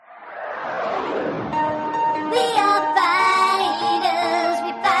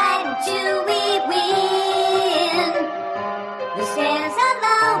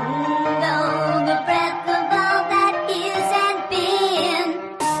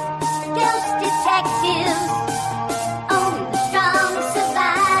detectives. Only the strong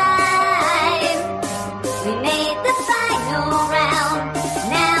survive. We made the final round.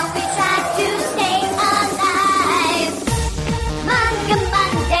 Now we try to stay alive. Manga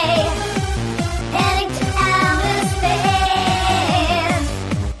Monday, heading to outer space.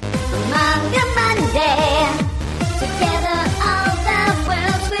 Manga Monday, together all the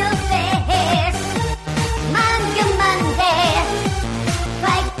worlds will face. Manga Monday,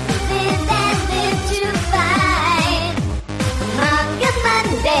 fight to live and live to fight. Manga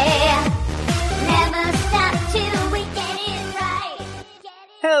Monday, never stop till we get it right.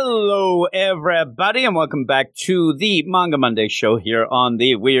 Hello, everybody, and welcome back to the Manga Monday show here on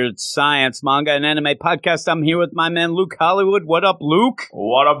the Weird Science Manga and Anime Podcast. I'm here with my man Luke Hollywood. What up, Luke?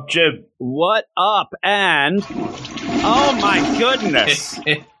 What up, Jim? What up? And, oh my goodness,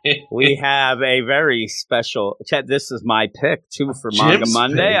 we have a very special, Chad, this is my pick, too, for Manga Jim's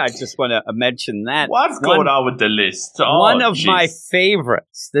Monday. pick. I just want to mention that. What's going on with the list? One of my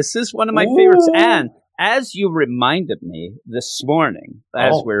favorites. This is one of my favorites. And as you reminded me this morning,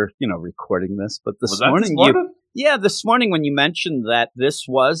 as we're, recording this, but this morning, this morning when you mentioned that this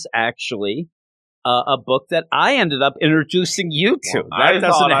was actually a book that I ended up introducing you to. I that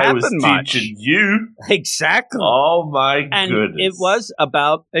doesn't happen I was much. teaching you. Exactly. Oh my And goodness! it was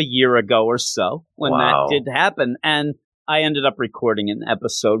about a year ago or so when Wow. that did happen. And I ended up recording an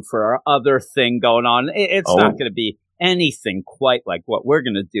episode for our other thing going on. It's not going to be anything quite like what we're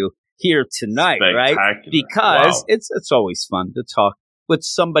going to do here tonight, right? Because it's always fun to talk with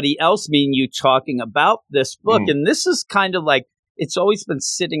somebody else, me and you talking about this book. And this is kind of like, it's always been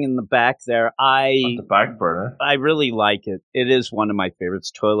sitting in the back there. On the back burner. I really like it. It is one of my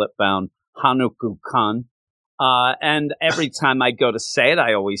favorites, Toilet Bound Hanuku-kan. And every time I go to say it,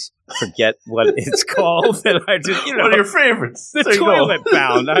 I always forget what it's called. And I just, One of your favorites. the There you go. Toilet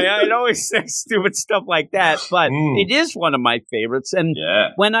Bound. I'd always say stupid stuff like that, but it is one of my favorites. And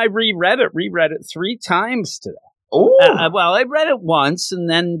when I reread it 3 times today. Oh, Well, I read it once, and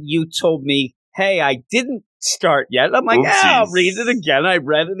then you told me, "Hey, I didn't start yet." I'm like, Oopsies. I'll read it again. I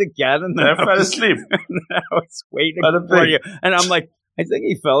read it again, and then I fell asleep. I was waiting Bada for bing. you, and I'm like, I think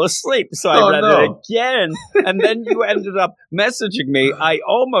he fell asleep, so Oh, I read no. it again, and then you ended up messaging me. I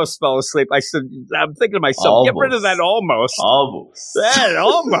almost fell asleep. I said, I'm thinking to myself, get rid of that almost. Almost. That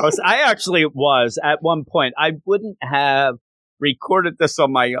almost. I actually was at one point. I wouldn't have recorded this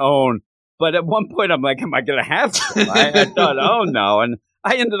on my own, but at one point I'm like, am I going to have to? I thought, oh no. And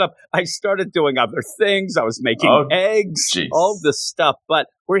I started doing other things. I was making eggs, all this stuff. But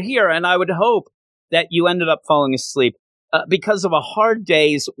we're here, and I would hope that you ended up falling asleep because of a hard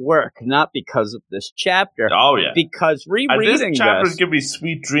day's work, not because of this chapter. Oh, yeah. Because rereading this chapter this, give me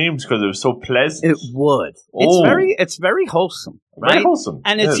sweet dreams because it was so pleasant. it would. Oh. It's very wholesome, right? Very wholesome.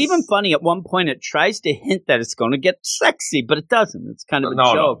 And it's even funny. At one point, it tries to hint that it's going to get sexy, but it doesn't. It's kind of a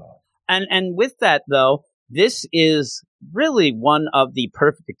joke. No. And with that, though, this is really one of the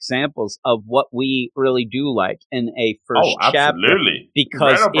perfect examples of what we really do like in a first chapter. Absolutely.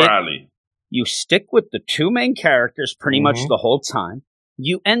 Because right up our alley. You stick with the 2 main characters pretty much the whole time.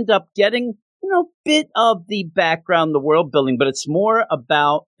 You end up getting, bit of the background, the world building, but it's more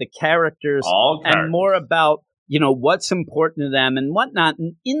about the characters. And more about, what's important to them and whatnot.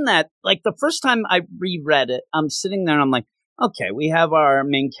 And in that, like the first time I reread it, I'm sitting there and I'm like, okay, we have our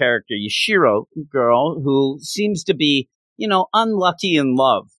main character, Yashiro girl, who seems to be, unlucky in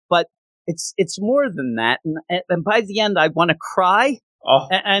love. But it's more than that. And by the end, I want to cry.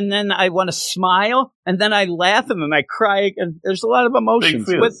 And then I want to smile, and then I laugh, and then I cry. And there's a lot of emotions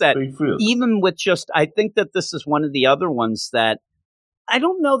with that. Even with I think that this is one of the other ones that I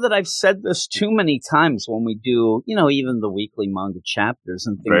don't know that I've said this too many times when we do, even the weekly manga chapters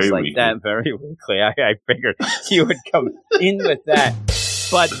and things that. Very weekly. I figured you would come in with that.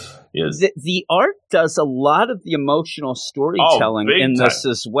 But the art does a lot of the emotional storytelling in this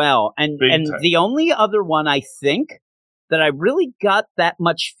as well. And the only other one I think that I really got that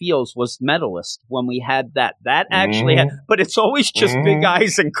much feels was Medalist when we had that. That actually had, but it's always just big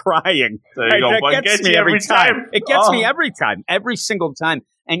eyes and crying. There you go. That gets me every time. It gets me every time, every single time.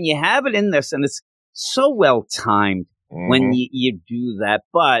 And you have it in this, and it's so well timed when you do that.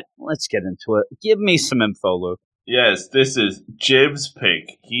 But let's get into it. Give me some info, Luke. Yes, this is Jim's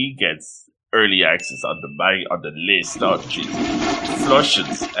pick. He gets early access on the list. Oh, jeez.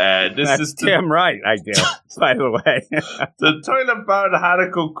 Flushes. That's damn right, I do, by the way. The Toilet Bound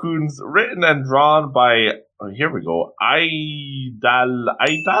Hanako-kun's written and drawn by, here we go, Idalro,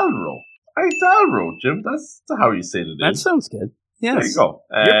 Jim. That's how you say it. That sounds good. Yes. There you go.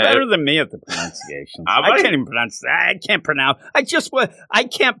 You're better than me at the pronunciation. I can't even pronounce that. I can't pronounce. I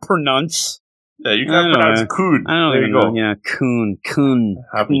can't pronounce. Yeah, you can't pronounce Coon. I don't there even you go. know. Yeah, Coon.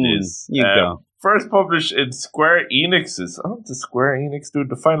 Happy days. You go. First published in Square Enix's. Oh, the Square Enix doing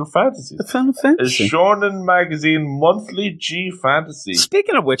the Final Fantasy. The Final Fantasy. A Shonen Magazine Monthly G Fantasy.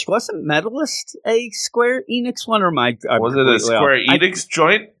 Speaking of which, wasn't Medalist a Square Enix one, or was it a Square Enix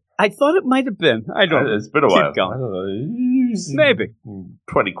joint? I thought it might have been. I don't know. It's been a while. Going. I don't know. Maybe.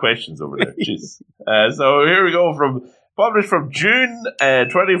 20 questions over there. Jeez. So here we go. Published from June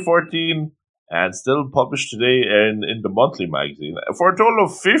 2014 and still published today in the monthly magazine for a total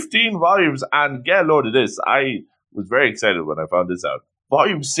of 15 volumes. And get a load of this. I was very excited when I found this out.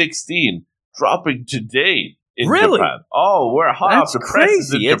 Volume 16 dropping today in Japan. Oh, we're hot off the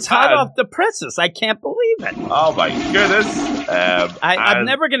presses in Japan. It's hot off the presses. I can't believe it. Oh my goodness. I'm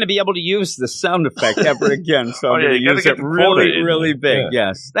never going to be able to use the sound effect ever again, so I'm going to use it really big. Yeah.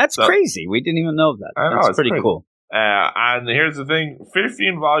 Yes. That's crazy. We didn't even know that. That's pretty cool. And here's the thing.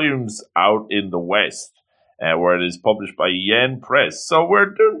 15 volumes out in the West, where it is published by Yen Press. So we're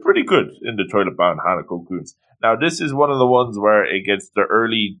doing pretty good in the Toilet Bound Hanako-kuns. Now, this is one of the ones where it gets the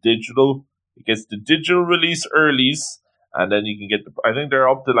early digital. It gets the digital release earlies, and then you can get I think they're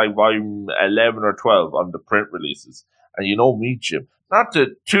up to like volume 11 or 12 on the print releases. And you know me, Jim, not to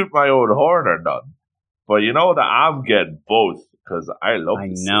toot my own horn or nothing, but you know that I'm getting both because I love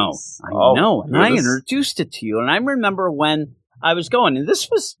this. I know. And I introduced it to you, and I remember when I was going, and this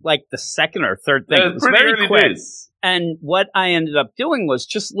was like the second or third thing. It was very quick. And what I ended up doing was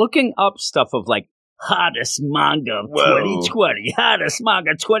just looking up stuff of like hottest manga of 2020, hottest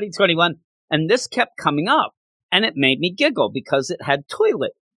manga 2021. And this kept coming up, and it made me giggle because it had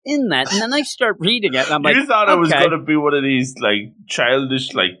toilet in that. And then I start reading it, and I'm like, you thought it was going to be one of these like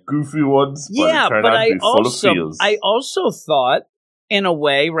childish, like goofy ones, but it turned out to be full of feels. I also thought, in a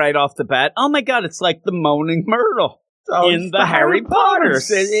way, right off the bat, oh my god, it's like the Moaning Myrtle in the Harry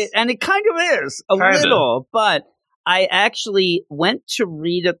Potters, and it kind of is a little. But I actually went to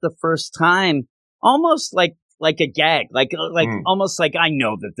read it the first time, almost like a gag, almost like I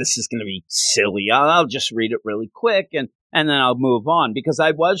know that this is going to be silly. I'll just read it really quick and then I'll move on, because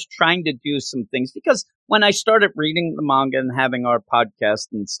I was trying to do some things, because when I started reading the manga and having our podcast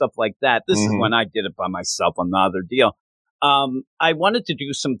and stuff like that, this is when I did it by myself on the other deal. I wanted to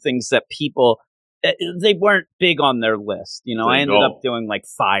do some things that people, they weren't big on their list. You know, I ended up doing like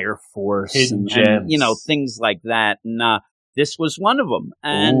Fire Force and you know, things like that. And, this was one of them.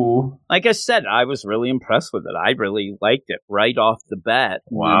 And like I said, I was really impressed with it. I really liked it right off the bat.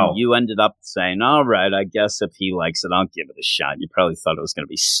 Wow. You ended up saying, all right, I guess if he likes it, I'll give it a shot. You probably thought it was going to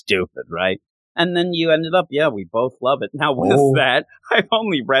be stupid, right? And then you ended up, we both love it. Now with that, I've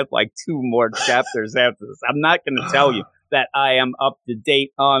only read like 2 more chapters after this. I'm not going to tell you that I am up to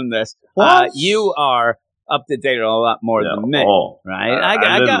date on this. You are up to date on a lot more than me,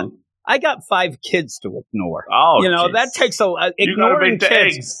 right? I got 5 kids to ignore. Oh, you know, that takes ignoring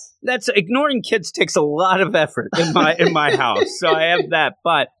kids. Ignoring kids takes a lot of effort in my house. So I have that,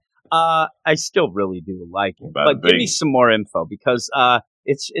 but I still really do like it. But give me some more info, because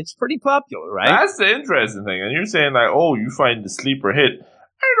it's pretty popular, right? That's the interesting thing. And you're saying like, you find the sleeper hit.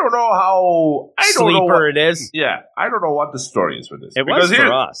 I don't know how sleeper it is. Yeah, I don't know what the story is with this. It was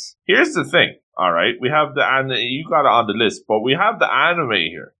for us. Here's the thing. All right, we have you got it on the list, but we have the anime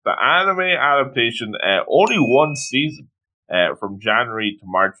here. The anime adaptation, only 1 season, from January to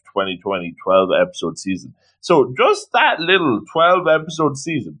March 2020, 12-episode season. So just that little 12-episode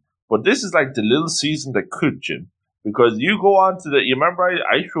season. But this is like the little season that could, Jim. Because you go on to you remember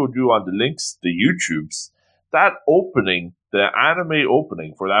I showed you on the links, the YouTubes, that opening, the anime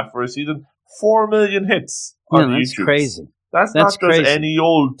opening for that first season, 4 million hits on YouTube. That's crazy. That's not just any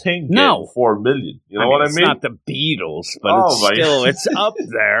old thing. No, 4 million. You know what I mean? It's not the Beatles, but it's up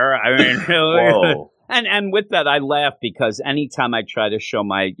there. I mean, whoa. And with that, I laugh because anytime I try to show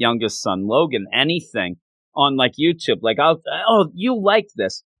my youngest son Logan anything on like YouTube, like you like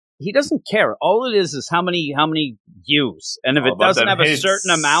this, he doesn't care. All it is how many views, and if it doesn't have a certain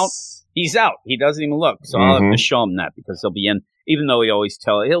amount, he's out. He doesn't even look. So I'll have to show him that, because he'll be in. Even though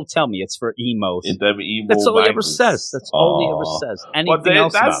he'll tell me it's for emos. That's all he ever says. That's all he ever says. Anything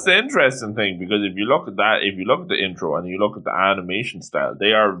else that's the interesting thing, because if you look at that, if you look at the intro and you look at the animation style,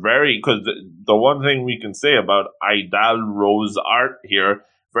 they are very, because the one thing we can say about Idal Rose art here,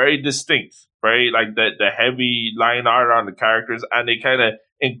 very distinct, very like the heavy line art on the characters, and they kind of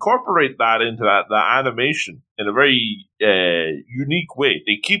incorporate that into the animation in a very unique way.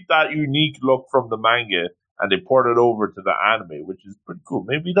 They keep that unique look from the manga, and they port it over to the anime, which is pretty cool.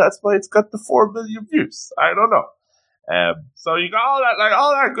 Maybe that's why it's got the 4 million views. I don't know. So you got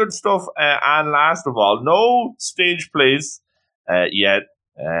all that good stuff. And last of all, no stage plays yet.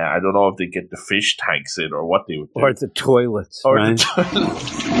 I don't know if they get the fish tanks in or what they would do. Or the toilets. Or right? the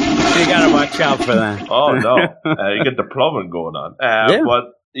toilets. You gotta watch out for that. Oh, no. You get the plumbing going on.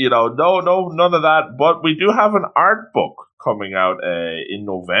 But, no, none of that. But we do have an art book coming out in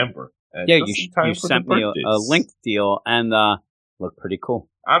November. You sent me a link deal and looked pretty cool.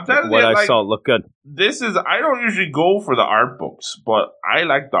 I'm telling what you, I saw looked good. I don't usually go for the art books, but I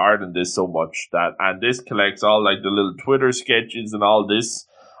like the art in this so much and this collects all like the little Twitter sketches and all this.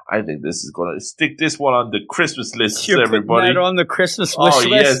 I think this is going to stick this one on the Christmas list, everybody. Putting that on the Christmas wish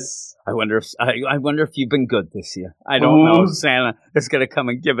list? Yes. I wonder if you've been good this year. I don't know. Santa is going to come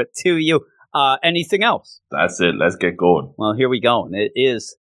and give it to you. Anything else? That's it. Let's get going. Well, here we go. And it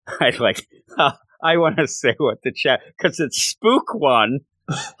is, I want to say what the chat, because it's Spook One,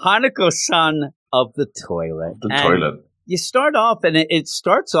 Hanako-san of the toilet. Toilet. You start off, and it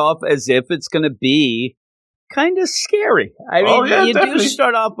starts off as if it's going to be kind of scary. I mean, you definitely do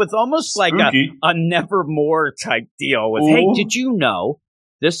start off with almost like a Nevermore type deal with, hey, did you know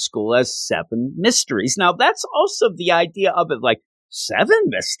this school has 7 mysteries? Now, that's also the idea of it, like, 7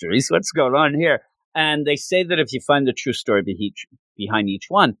 mysteries? What's going on here? And they say that if you find the true story behind each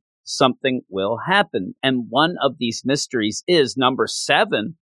one, something will happen. And one of these mysteries is number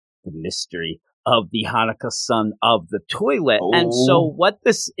 7, the mystery of the Hanako-san of the toilet. And so what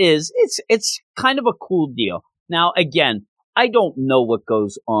this is, it's kind of a cool deal. Now, again, I don't know what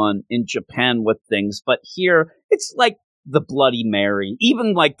goes on in Japan with things, but here it's like the Bloody Mary,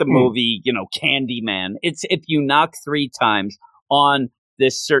 even like the movie, Candyman. It's if you knock 3 times on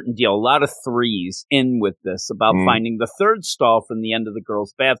this certain deal, a lot of 3s in with this about finding the 3rd stall from the end of the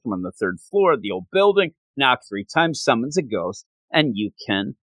girls' bathroom on the 3rd floor of the old building, knock 3 times, summons a ghost, and you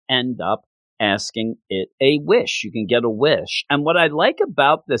can end up asking it a wish. You can get a wish. And what I like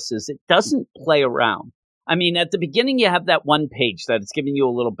about this is it doesn't play around. I mean, at the beginning, you have that one page that it's giving you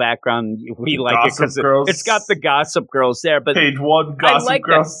a little background. We like it because it's got the Gossip Girls there. But page 1, Gossip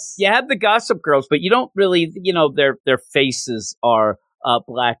Girls. You have the Gossip Girls, but you don't really, their faces are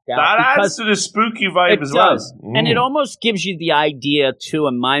blacked out. That adds to the spooky vibe as well. And it almost gives you the idea, too,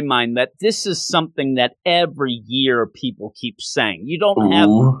 in my mind, that this is something that every year people keep saying. You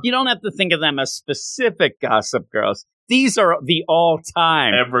don't have to think of them as specific Gossip Girls. These are the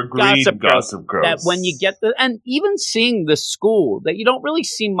all-time evergreen Gossip Girls. That when you get and even seeing the school that you don't really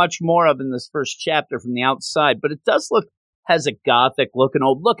see much more of in this first chapter from the outside, but it does has a gothic look, an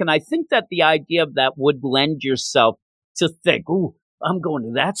old look. And I think that the idea of that would lend yourself to think, ooh, I'm going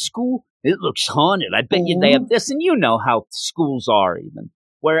to that school. It looks haunted. I bet you they have this. And you know how schools are even,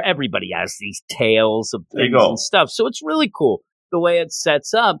 where everybody has these tales of things and stuff. So it's really cool the way it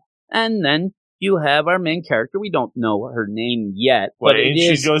sets up. And then you have our main character. We don't know her name yet. But ain't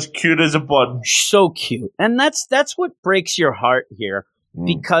she just cute as a bun? So cute. And that's what breaks your heart here,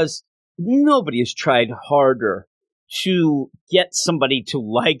 because nobody has tried harder to get somebody to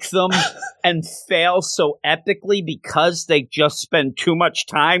like them and fail so epically because they just spend too much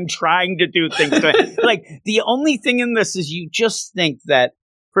time trying to do things. Like, the only thing in this is you just think that,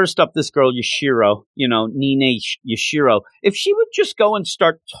 first up, this girl, Yashiro, Nine Yashiro, if she would just go and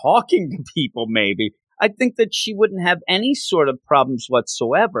start talking to people, maybe, I think that she wouldn't have any sort of problems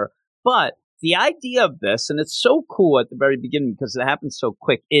whatsoever. But the idea of this, and it's so cool at the very beginning because it happens so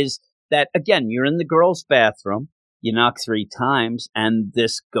quick, is that, again, you're in the girls' bathroom. You knock 3 times, and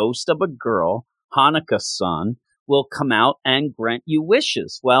this ghost of a girl, Hanako-san, will come out and grant you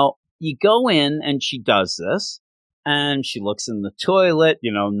wishes. Well, you go in, and she does this, and she looks in the toilet.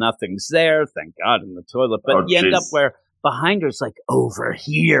 Nothing's there. Thank God in the toilet. But you end up where behind her is like, over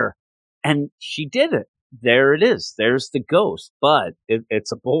here. And she did it. There it is. There's the ghost. But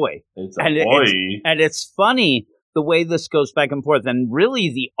it's a boy. It's a boy. And it's funny the way this goes back and forth, and really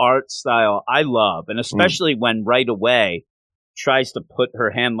the art style I love, and especially when right away tries to put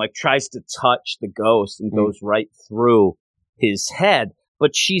her hand, tries to touch the ghost and goes right through his head.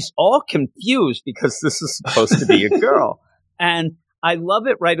 But she's all confused because this is supposed to be a girl. And I love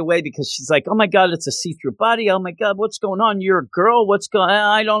it right away because she's like, oh my God, it's a see-through body. Oh my God, what's going on? You're a girl. What's going on?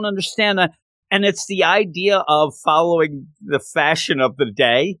 I don't understand that. And it's the idea of following the fashion of the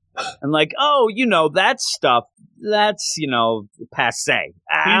day and that stuff, that's, passe.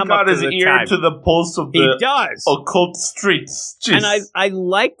 He got his ear to the pulse of the occult streets. Jeez. And I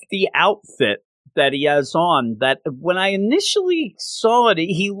like the outfit that he has on, that when I initially saw it,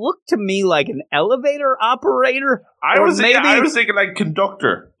 he looked to me like an elevator operator. I was thinking like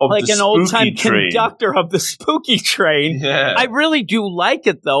conductor of like the an old-time train. Conductor of the spooky train. Yeah. I really do like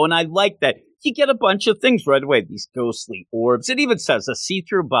it, though, and I like that. You get a bunch of things right away. These ghostly orbs. It even says a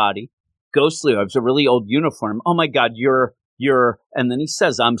see-through body, ghostly orbs, a really old uniform. Oh my God, you're and then he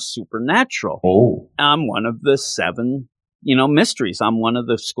says, I'm supernatural. Oh. I'm one of the 7, mysteries. I'm one of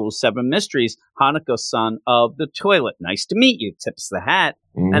the school's 7 mysteries. Hanako-san of the toilet. Nice to meet you. Tips the hat.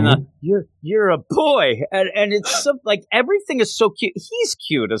 Mm-hmm. And you're a boy. And it's so, like, everything is so cute. He's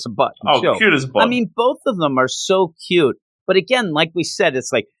cute as a button. Oh, cute as a button. I mean, both of them are so cute. But again, like we said,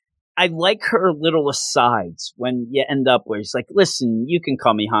 it's like, I like her little asides when you end up where he's like, listen, you can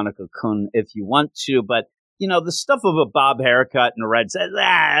call me Hanako-kun if you want to, but, the stuff of a bob haircut and a red,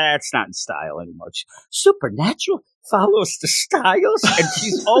 that's not in style anymore. Supernatural follows the styles, and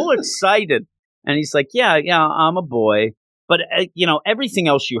she's all excited. And he's like, yeah, I'm a boy, but, everything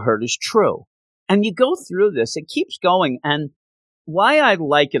else you heard is true. And you go through this, it keeps going, and why I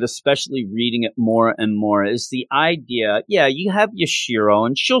like it, especially reading it more and more, is the idea, you have Yashiro,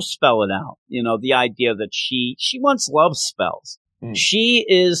 and she'll spell it out. The idea that she wants love spells. Mm. She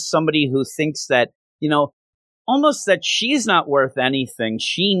is somebody who thinks that, almost that she's not worth anything.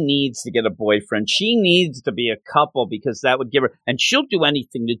 She needs to get a boyfriend. She needs to be a couple because that would give her, and she'll do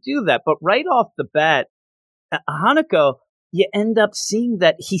anything to do that. But right off the bat, Hanako, you end up seeing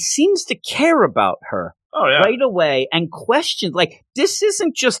that he seems to care about her. Oh, yeah. Right away, and questioned, like, this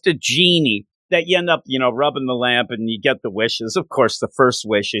isn't just a genie that you end up, rubbing the lamp and you get the wishes. Of course, the first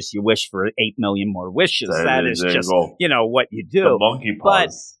wish is you wish for 8 million more wishes. That is just, what you do. The monkey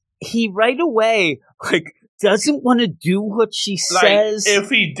paws. But he right away, doesn't want to do what she says. If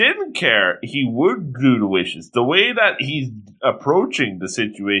he didn't care, he would do the wishes. The way that he's approaching the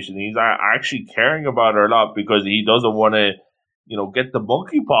situation, he's actually caring about her a lot because he doesn't want to, get the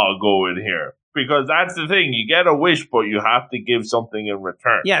monkey paw going here. Because that's the thing. You get a wish, but you have to give something in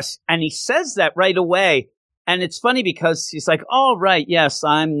return. Yes, and he says that right away. And it's funny because he's like, all right, yes,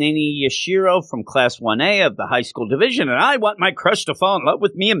 I'm Nini Yashiro from Class 1A of the high school division, and I want my crush to fall in love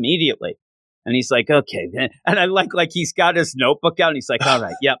with me immediately. And he's like, okay. And I like he's got his notebook out, and he's like, all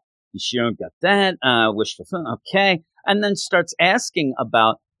right, yep, Yashiro got that, wish fulfilled, okay. And then starts asking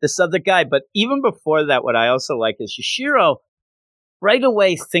about this other guy. But even before that, what I also like is Yashiro right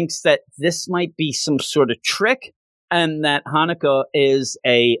away thinks that this might be some sort of trick and that Hanako is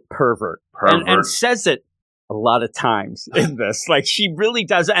a pervert. And says it a lot of times in this. Like, she really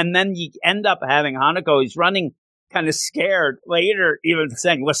does. And then you end up having Hanako, he's running kind of scared later, even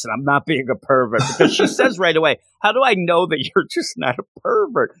saying, listen, I'm not being a pervert. Because she says right away, how do I know that you're just not a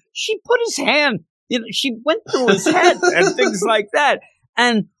pervert? She put his hand, she went through his head and things like that.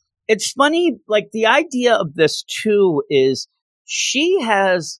 And it's funny, like, the idea of this too is she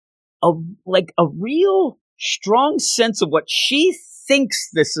has a real strong sense of what she thinks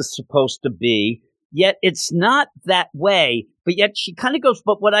this is supposed to be, yet it's not that way. But yet she kind of goes,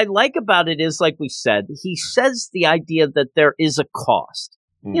 but what I like about it is, like we said, he says the idea that there is a cost.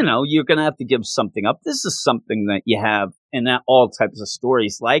 Mm. You're going to have to give something up. This is something that you have in all types of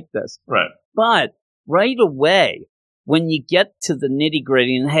stories like this. Right. But right away, when you get to the nitty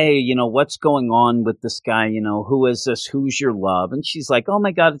gritty and, hey, what's going on with this guy? Who is this? Who's your love? And she's like, oh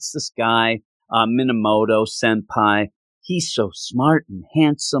my God, it's this guy, Minamoto Senpai. He's so smart and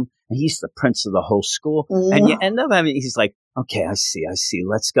handsome, and he's the prince of the whole school. Mm. And you end up having, he's like, okay, I see,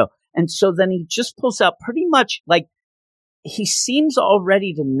 let's go. And so then he just pulls out pretty much like, he seems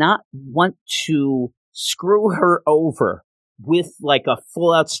already to not want to screw her over with like a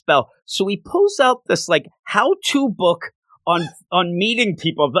full out spell. So he pulls out this like how-to book on meeting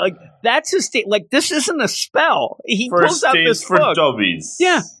people. Like, that's his thing. Like, this isn't a spell. He pulls out this for book. Dummies.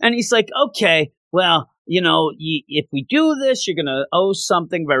 Yeah. And he's like, okay, well, if we do this, you're going to owe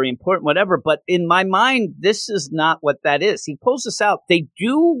something very important, whatever. But in my mind, this is not what that is. He pulls this out. They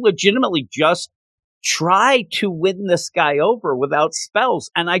do legitimately just try to win this guy over without spells.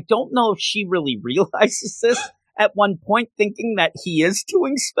 And I don't know if she really realizes this at one point, thinking that he is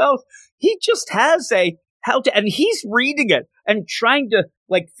doing spells. He just has and he's reading it and trying to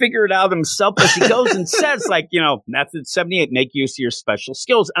like figure it out himself as he goes and says like, method 78, make use of your special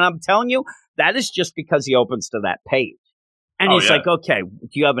skills. And I'm telling you, that is just because he opens to that page. And he's like, okay, do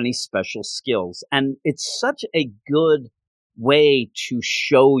you have any special skills? And it's such a good way to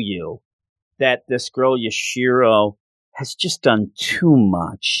show you that this girl, Yashiro, has just done too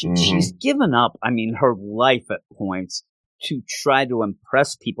much. Mm-hmm. She's given up, her life at points to try to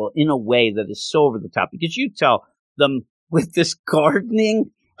impress people in a way that is so over the top. Because you tell them with this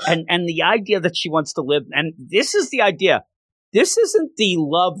gardening and the idea that she wants to live, and this is the idea. This isn't the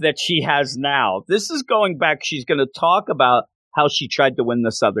love that she has now. This is going back. She's going to talk about how she tried to win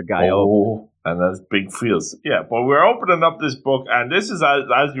this other guy over. And that's big feels. Yeah, but we're opening up this book, and this is,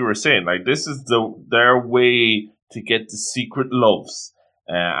 as you were saying, like, this is their way to get the secret loves.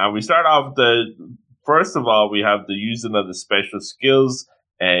 And we start off, the first of all, we have the using of the special skills.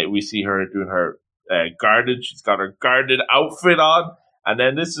 We see her doing her guarded. She's got her guarded outfit on. And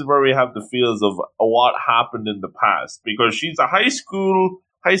then this is where we have the feels of what happened in the past. Because she's a high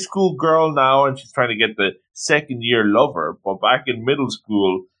school girl now, and she's trying to get the second year lover. But back in middle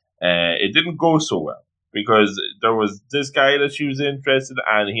school, it didn't go so well. Because there was this guy that she was interested in,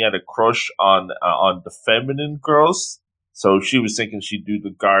 and he had a crush on the feminine girls. So she was thinking she'd do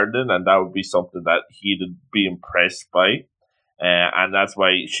the garden, and that would be something that he'd be impressed by. And that's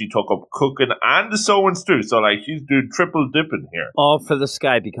why she took up cooking and the sewing too. So, like, she's doing triple dipping here. All for this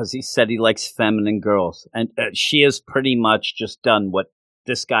guy because he said he likes feminine girls. And she has pretty much just done what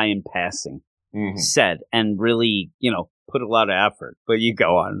this guy in passing said and really, put a lot of effort. But you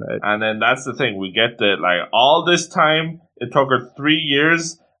go on. Right? And then that's the thing. We get that, like, all this time, it took her 3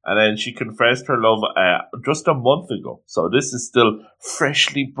 years. And then she confessed her love just a month ago. So this is still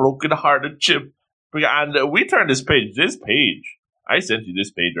freshly broken-hearted Chip. And we turned this page, I sent you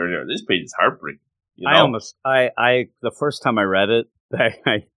this page earlier. This page is heartbreaking. The first time I read it,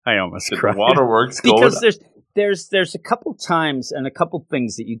 I almost cried. The waterworks because there's a couple times and a couple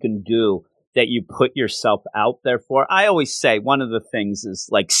things that you can do that you put yourself out there for. I always say one of the things is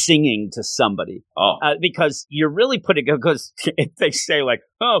like singing to somebody. Because you're really putting, because if they say like,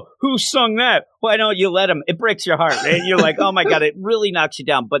 oh, who sung that? Why don't you let them? It breaks your heart. And you're like, oh my God, it really knocks you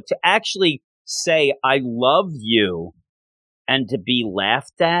down. But to actually say, I love you, and to be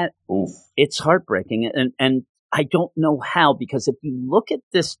laughed at, it's heartbreaking. And I don't know how, because if you look at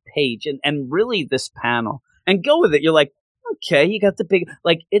this page and really this panel and go with it, you're like, okay, you got the big,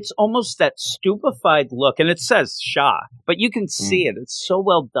 like, it's almost that stupefied look. And it says shock, but you can see it. It's so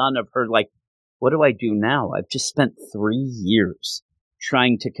well done of her, like, what do I do now? I've just spent 3 years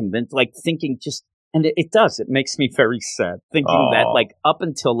trying to convince, like, thinking just, and it does. It makes me very sad thinking that, like, up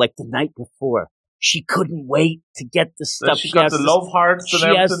until, like, the night before, she couldn't wait to get the stuff. She got the love hearts.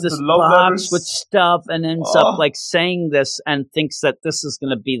 She has this box with stuff and ends up, like, saying this and thinks that this is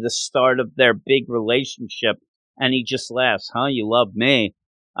going to be the start of their big relationship. And he just laughs, huh? You love me.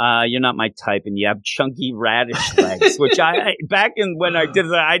 You're not my type, and you have chunky radish legs, which back in when I did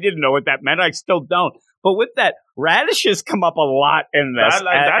that, I didn't know what that meant. I still don't. But with that, radishes come up a lot in this.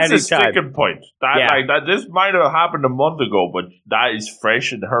 That's a sticking point. This might have happened a month ago, but that is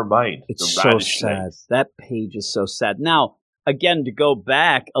fresh in her mind. It's so sad. That page is so sad. Now, again, to go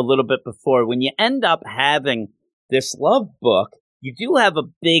back a little bit before, when you end up having this love book, you do have a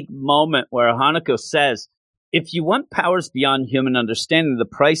big moment where Hanako says, if you want powers beyond human understanding, the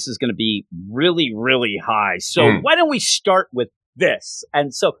price is going to be really, really high. So why don't we start with this?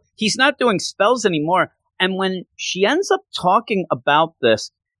 And so he's not doing spells anymore. And when she ends up talking about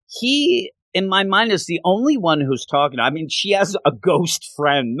this, he, in my mind, is the only one who's talking. I mean, she has a ghost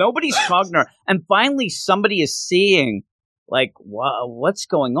friend. Nobody's talking to her. And finally, somebody is seeing, like, what's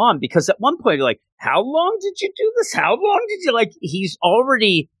going on? Because at one point, you're like, how long did you do this? How long did you, like, he's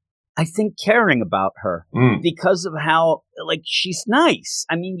already, I think, caring about her because of how, like, she's nice.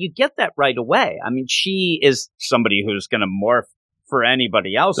 I mean, you get that right away. I mean, she is somebody who's going to morph for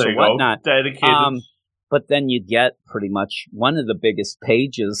anybody else or whatnot. Dedicated. But then you get pretty much one of the biggest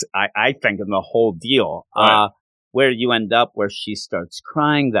pages, I think, in the whole deal, where you end up where she starts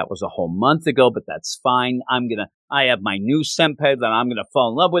crying. That was a whole month ago, but that's fine. I have my new senpai that I'm going to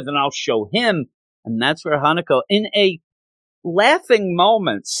fall in love with, and I'll show him. And that's where Hanako, in a laughing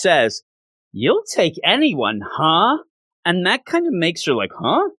moment, says, you'll take anyone, huh? And that kind of makes her like,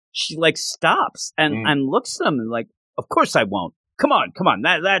 huh? She, like, stops and looks at him and like, of course I won't. Come on.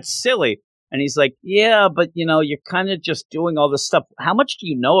 That's silly. And he's like, yeah, but, you're kind of just doing all this stuff. How much do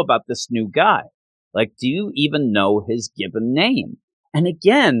you know about this new guy? Like, do you even know his given name? And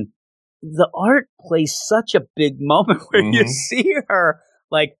again, the art plays such a big moment where you see her,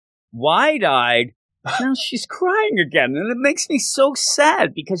 like, wide-eyed. Now she's crying again. And it makes me so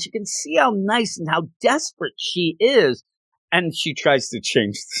sad because you can see how nice and how desperate she is. And she tries to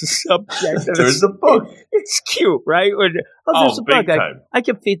change the subject. There's a book. It's cute, right? There's a book. I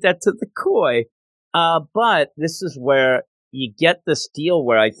can feed that to the koi. But this is where you get this deal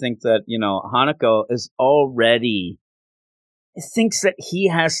where I think that, Hanako is already thinks that he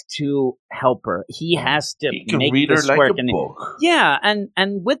has to help her. He has to make this like work. A book. Yeah. And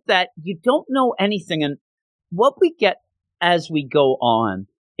with that, you don't know anything. And what we get as we go on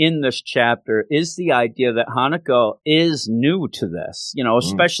in this chapter is the idea that Hanako is new to this,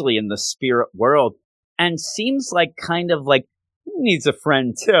 especially in the spirit world, and seems like kind of like he needs a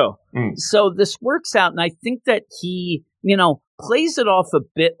friend too. So this works out. And I think that he, plays it off a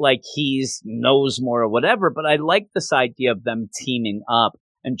bit like he's knows more or whatever, but I like this idea of them teaming up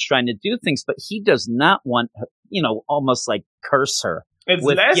and trying to do things, but he does not want, almost like curse her. It's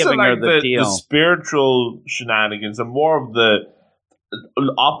with less of giving her like deal. the spiritual shenanigans and more of the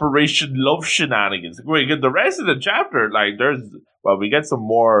Operation Love shenanigans. We get the rest of the chapter, like we get some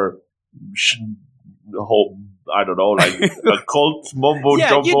more I don't know, like occult mumbo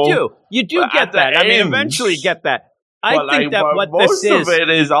jumbo. You do get that. I mean, eventually you get that. I think that what this is, most of it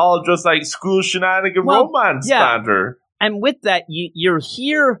is all just like school shenanigan romance banter. And with that, you're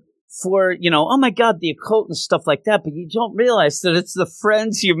here for, oh my God, the occult and stuff like that, but you don't realize that it's the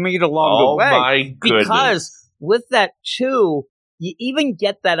friends you meet along the way. Oh my goodness. Because with that too, you even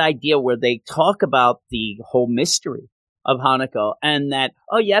get that idea where they talk about the whole mystery of Hanako and that,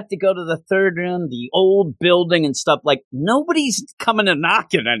 you have to go to the third room, the old building and stuff. Like, nobody's coming and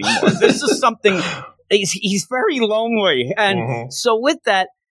knocking anymore. This is something, he's very lonely. And so with that,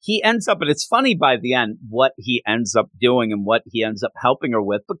 he ends up, and it's funny by the end, what he ends up doing and what he ends up helping her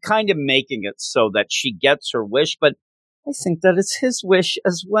with, but kind of making it so that she gets her wish. But I think that it's his wish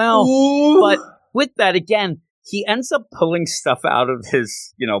as well. Ooh. But with that, again, he ends up pulling stuff out of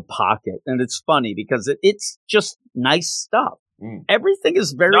his, pocket. And it's funny because it's just nice stuff. Everything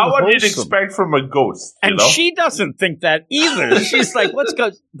is very not what wholesome. You'd expect from a ghost. And she doesn't think that either. She's like, let's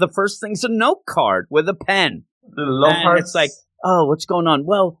go. The first thing's a note card with a pen. The love and hearts. It's like, oh, what's going on?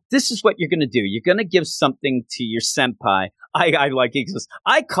 Well, this is what you're going to do. You're going to give something to your senpai. I like it.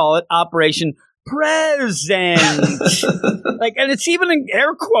 I call it Operation Present. And it's even in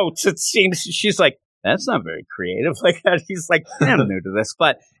air quotes, it seems. She's like, that's not very creative. Like that. He's like, I'm new to this,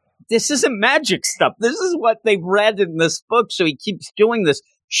 but this isn't magic stuff. This is what they've read in this book. So he keeps doing this.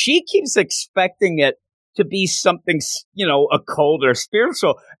 She keeps expecting it to be something, occult or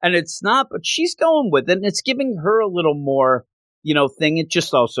spiritual. And it's not, but she's going with it. And it's giving her a little more, thing. It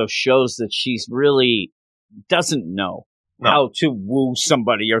just also shows that she's really doesn't know how to woo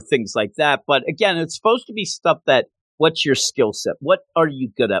somebody or things like that. But again, it's supposed to be stuff that, what's your skill set? What are you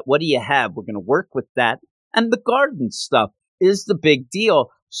good at? What do you have? We're going to work with that. And the garden stuff is the big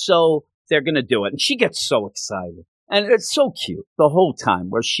deal. So they're going to do it. And she gets so excited. And it's so cute the whole time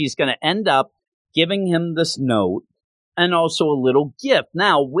where she's going to end up giving him this note and also a little gift.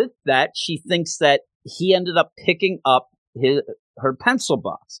 Now, with that, she thinks that he ended up picking up her pencil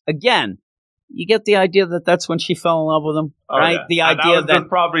box. Again, you get the idea that that's when she fell in love with him, right? Yeah. The and idea that was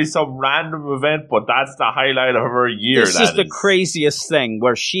probably some random event, but that's the highlight of her year. This is the craziest thing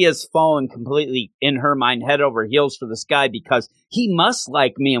where she has fallen completely in her mind head over heels for this guy because he must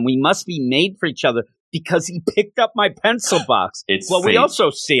like me and we must be made for each other because he picked up my pencil box. We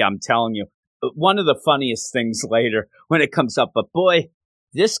also see, I'm telling you, one of the funniest things later when it comes up, but boy,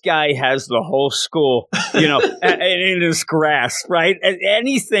 this guy has the whole school, in his grasp, right? And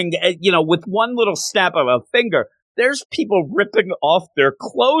anything, with one little snap of a finger, there's people ripping off their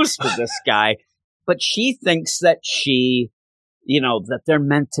clothes for this guy. But she thinks that that they're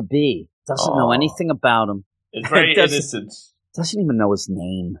meant to be. Doesn't know anything about him. It's very innocent. Doesn't even know his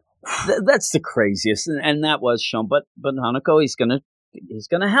name. That's the craziest. And that was shown. But Hanako, he's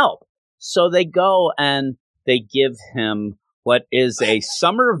gonna help. So they go and they give him what is a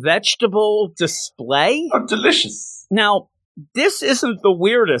summer vegetable display. Oh, delicious. Now, this isn't the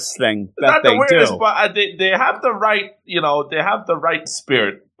weirdest thing that Not the weirdest, do. But they have the right, they have the right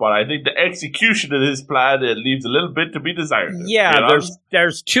spirit. But I think the execution of this plan, it leaves a little bit to be desired. Yeah,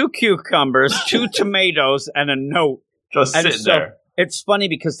 there's 2 cucumbers, 2 tomatoes, and a note. Just sitting there. It's funny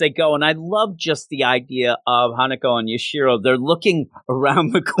because they go, and I love just the idea of Hanako and Yashiro. They're looking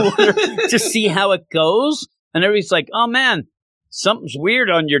around the corner to see how it goes. And everybody's like, oh, man, something's weird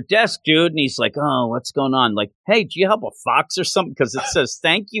on your desk, dude. And he's like, oh, what's going on? Like, hey, do you have a fox or something? Because it says,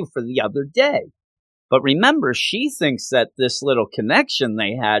 thank you for the other day. But remember, she thinks that this little connection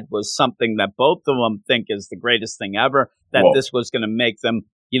they had was something that both of them think is the greatest thing ever, that this was going to make them,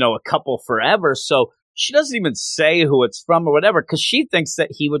 a couple forever. So she doesn't even say who it's from or whatever, because she thinks that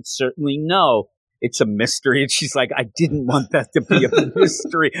he would certainly know. It's a mystery. And she's like, I didn't want that to be a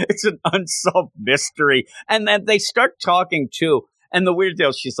mystery. It's an unsolved mystery. And then they start talking too. And the weird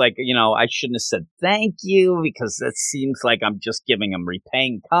deal, she's like, I shouldn't have said thank you because it seems like I'm just giving him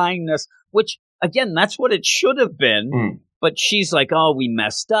repaying kindness, which again, that's what it should have been. But she's like, oh, we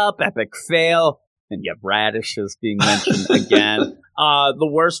messed up. Epic fail. And you have radishes being mentioned again. The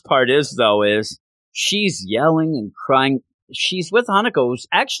worst part is she's yelling and crying. She's with Hanako, who's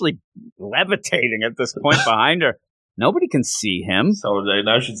actually levitating at this point behind her. Nobody can see him. So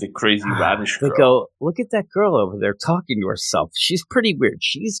now she's a crazy radish girl. They go, look at that girl over there talking to herself. She's pretty weird.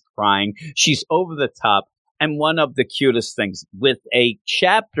 She's crying. She's over the top. And one of the cutest things with a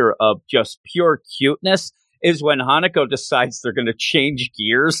chapter of just pure cuteness is when Hanako decides they're going to change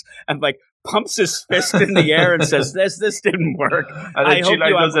gears and like pumps his fist in the air and says, this didn't work. I hope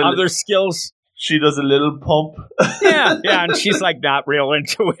you have other skills. She does a little pump. yeah, and she's like not real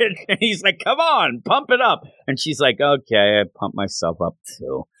into it. And he's like, come on, pump it up. And she's like, okay, I pump myself up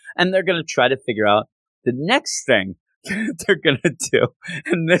too. And they're going to try to figure out the next thing they're going to do.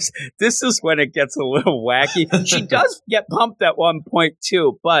 And this is when it gets a little wacky. She does get pumped at one point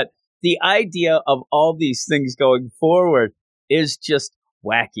too, but the idea of all these things going forward is just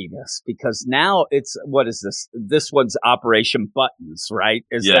wackiness, because now it's, what is this? This one's Operation Buttons, right?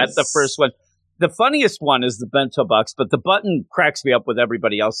 Is that the first one? The funniest one is the bento box, but the button cracks me up with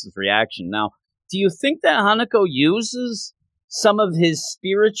everybody else's reaction. Now, do you think that Hanako uses some of his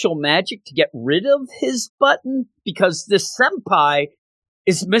spiritual magic to get rid of his button? Because this senpai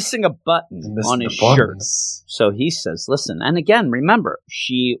is missing a button on his shirt. So he says, listen, and again, remember,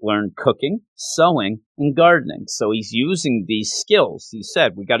 she learned cooking, sewing, and gardening. So he's using these skills. He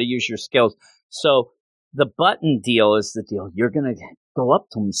said, we got to use your skills. So the button deal is the deal. You're going to go up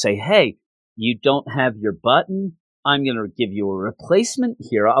to him and say, hey, you don't have your button. I'm going to give you a replacement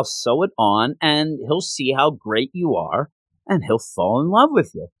here. I'll sew it on, and he'll see how great you are, and he'll fall in love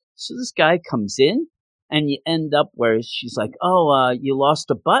with you. So this guy comes in, and you end up where she's like, oh, you lost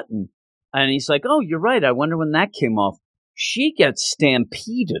a button. And he's like, oh, you're right. I wonder when that came off. She gets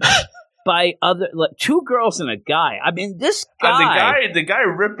stampeded by two girls and a guy. I mean, this guy. And the guy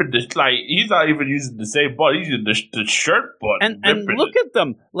ripping this, like, he's not even using the same button. He's using the shirt button. And look at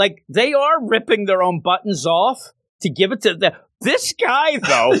them. Like, they are ripping their own buttons off to give it to them. This guy,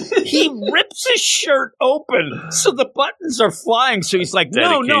 though, he rips his shirt open so the buttons are flying. So he's like,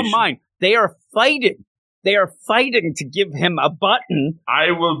 no, mine. They are fighting. They are fighting to give him a button.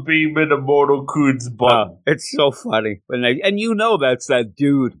 I will be Minamoto Kun's button. It's so funny. And you know that's that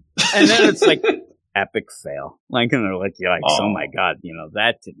dude. And then it's like, epic fail. Like, and they're like, you're like, oh my God,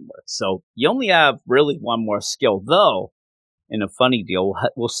 that didn't work. So you only have really one more skill, though. In a funny deal,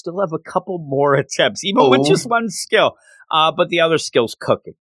 we'll still have a couple more attempts, even with just one skill. But the other skill's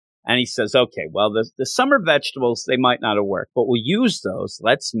cooking. And he says, okay, well, the summer vegetables, they might not have worked, but we'll use those.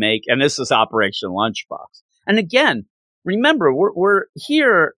 Let's make, and this is Operation Lunchbox. And again, remember, we're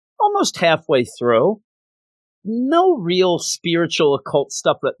here almost halfway through. No real spiritual occult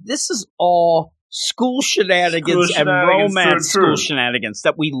stuff. But this is all school shenanigans and romance school shenanigans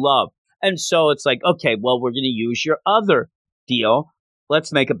that we love. And so it's like, okay, well, we're going to use your other deal.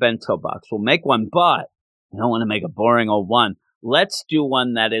 Let's make a bento box. We'll make one, but I don't want to make a boring old one. Let's do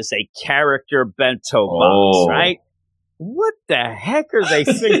one that is a character bento box, right? What the heck are they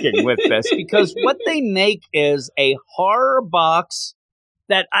thinking with this? Because what they make is a horror box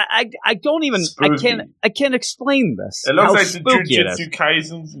that I don't even spooky. I can't explain this. It looks like the Jujutsu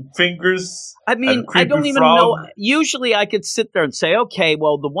Kaisen's fingers. I mean, I don't even know. Usually I could sit there and say, okay,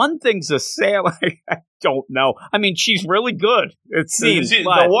 well, the one thing's a sailor. I don't know. I mean, she's really good, it seems. The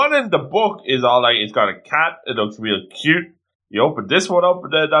one in the book is all like, it's got a cat. It looks real cute. You open this one up,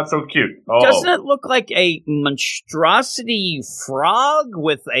 and that's so cute. Oh. Doesn't it look like a monstrosity frog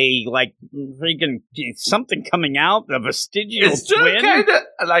with a, like, freaking something coming out, a vestigial twin? It's still kind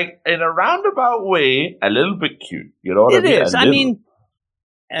of, like, in a roundabout way, a little bit cute. You know what I mean? It is. I mean,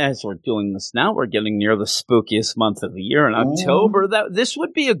 as we're doing this now, we're getting near the spookiest month of the year in October. This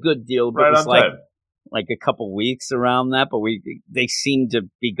would be a good deal, but it's like a couple weeks around that, but they seem to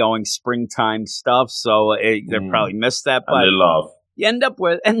be going springtime stuff, so they probably missed that. But and they love. You end up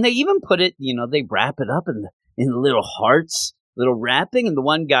with, and they even put it, they wrap it up in little hearts, little wrapping. And the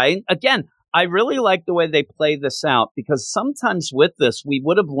one guy, again, I really like the way they play this out, because sometimes with this, we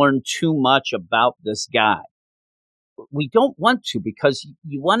would have learned too much about this guy. We don't want to, because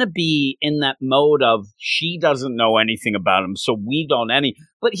you want to be in that mode of she doesn't know anything about him, so we don't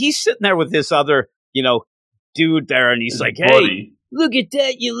but he's sitting there with this other dude there, and he's like, hey, look at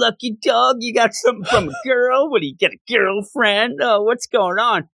that, you lucky dog. You got something from a girl? What, do you get a girlfriend? Oh, what's going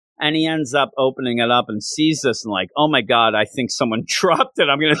on? And he ends up opening it up and sees this and like, oh my God, I think someone dropped it.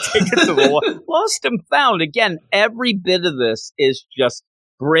 I'm going to take it to the lost and found. Again, every bit of this is just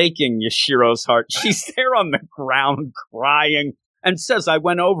breaking Yashiro's heart. She's there on the ground crying and says, I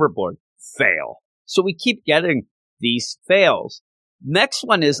went overboard. Fail. So we keep getting these fails. Next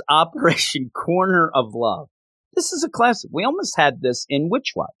one is Operation Corner of Love. This is a classic. We almost had this in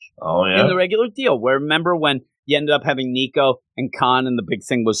Witch Watch. Oh, yeah. In the regular deal, where remember when you ended up having Nico and Khan, and the big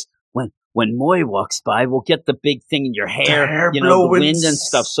thing was when Moi walks by, we'll get the big thing in your hair, the wind and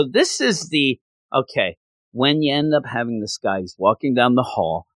stuff. So this is when you end up having this guy, he's walking down the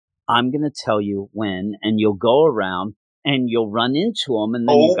hall, I'm going to tell you when, and you'll go around and you'll run into him, and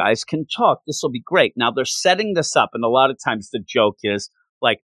then you guys can talk. This will be great. Now, they're setting this up, and a lot of times the joke is,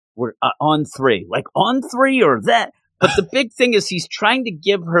 like, we're on 3. Like, on 3 or that. But the big thing is he's trying to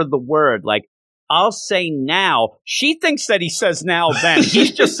give her the word, like, I'll say now. She thinks that he says now then.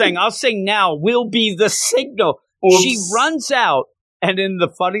 He's just saying, I'll say now will be the signal. Oops. She runs out. And in the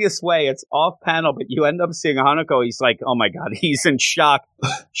funniest way, it's off panel, but you end up seeing Hanako. He's like, oh my God, he's in shock.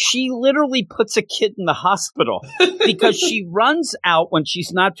 She literally puts a kid in the hospital because she runs out when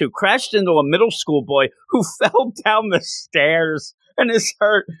she's not to, crashed into a middle school boy who fell down the stairs and is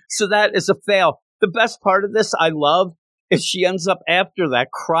hurt. So that is a fail. The best part of this I love is she ends up after that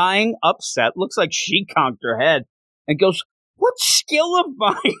crying, upset, looks like she conked her head and goes, what skill of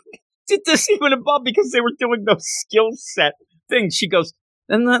mine did this even involve? Because they were doing those skill set things. She goes,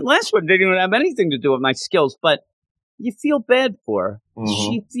 and that last one didn't even have anything to do with my skills, but you feel bad for her.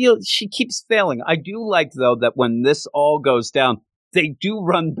 She keeps failing. I do like, though, that when this all goes down, they do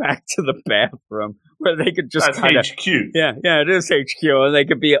run back to the bathroom where they could just kind of HQ. Yeah, it is HQ, and they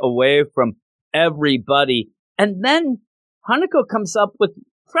could be away from everybody. And then Hanako comes up with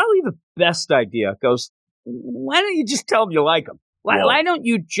probably the best idea. Goes, why don't you just tell him you like him? Why don't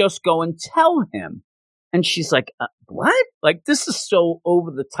you just go and tell him? And she's like, what? Like, this is so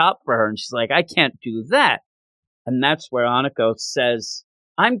over the top for her. And she's like, I can't do that. And that's where Hanako says,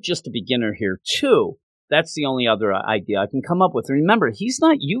 I'm just a beginner here, too. That's the only other idea I can come up with. Remember, he's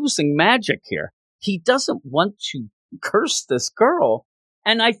not using magic here. He doesn't want to curse this girl.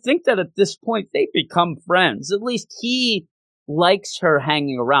 And I think that at this point, they become friends. At least he likes her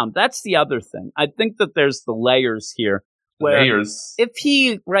hanging around. That's the other thing. I think that there's the layers here. Where if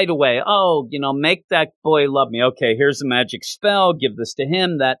he right away, make that boy love me. Okay, here's a magic spell. Give this to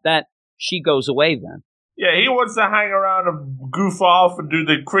him. That she goes away then. Yeah, he wants to hang around and goof off and do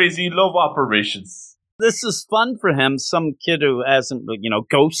the crazy love operations. This is fun for him. Some kid who hasn't,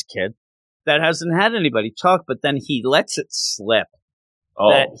 ghost kid that hasn't had anybody talk, but then he lets it slip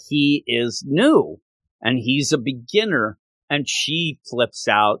that he is new and he's a beginner. And she flips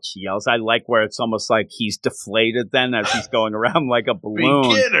out. She yells. I like where it's almost like he's deflated then as he's going around like a balloon.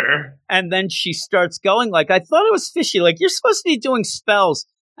 Beginner. And then she starts going like, I thought it was fishy. Like, you're supposed to be doing spells.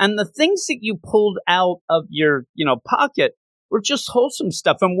 And the things that you pulled out of your, pocket were just wholesome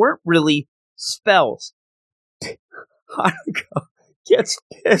stuff and weren't really spells. Hanako gets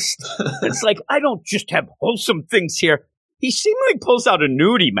pissed. It's like, I don't just have wholesome things here. He seemingly pulls out a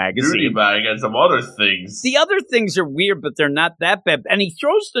nudie magazine. Nudie bag and some other things. The other things are weird, but they're not that bad. And he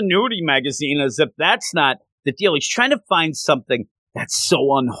throws the nudie magazine as if that's not the deal. He's trying to find something that's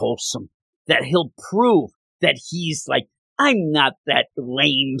so unwholesome that he'll prove that he's like, I'm not that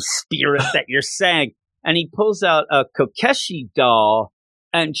lame spirit that you're saying. And he pulls out a Kokeshi doll,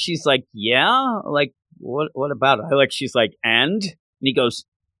 and she's like, yeah? Like, what about it? She's like, and he goes,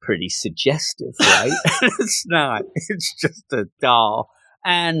 pretty suggestive, right? It's not. It's just a doll.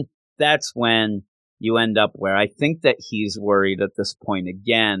 And that's when you end up where I think that he's worried at this point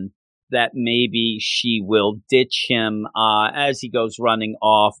again that maybe she will ditch him as he goes running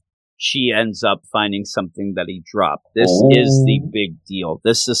off. She ends up finding something that he dropped. This is the big deal.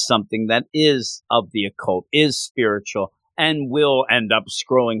 This is something that is of the occult, is spiritual, and will end up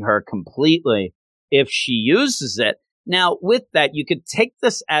screwing her completely if she uses it. Now, with that, you could take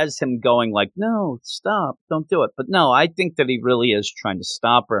this as him going like, no, stop, don't do it. But no, I think that he really is trying to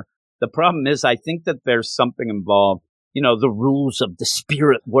stop her. The problem is I think that there's something involved, the rules of the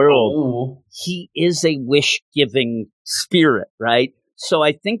spirit world. He is a wish-giving spirit, right? So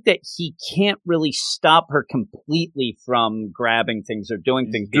I think that he can't really stop her completely from grabbing things or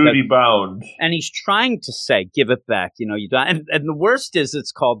doing things. Duty bound. And he's trying to say, give it back. You don't. And the worst is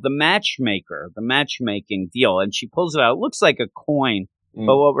it's called the matchmaker, the matchmaking deal. And she pulls it out. It looks like a coin,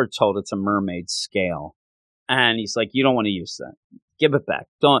 but what we're told, it's a mermaid scale. And he's like, you don't want to use that. Give it back.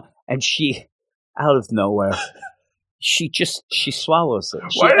 Don't. And she, out of nowhere, she swallows it.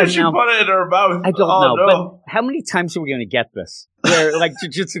 Why did she put it in her mouth? I don't know. No. But how many times are we going to get this? Where, like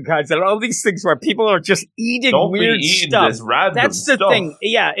Jujutsu Kaisen, all these things where people are just eating weird stuff. This random That's the thing.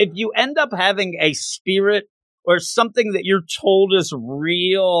 Yeah, if you end up having a spirit or something that you're told is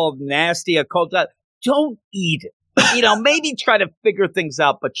real nasty, occult, don't eat it. Maybe try to figure things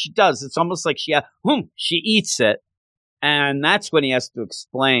out, but she does. It's almost like she eats it. And that's when he has to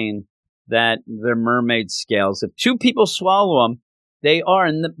explain that they're mermaid scales. If two people swallow them, they are.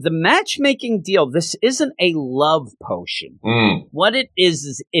 And the matchmaking deal, this isn't a love potion. What it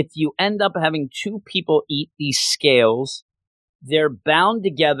is if you end up having two people eat these scales, they're bound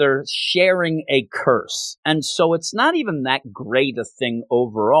together sharing a curse. And so it's not even that great a thing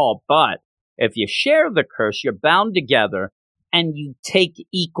overall, but If you share the curse, you're bound together and you take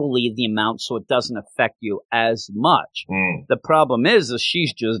equally the amount so it doesn't affect you as much. The problem is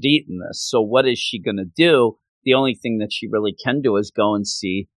she's just eating this. So what is she going to do? The only thing that she really can do is go and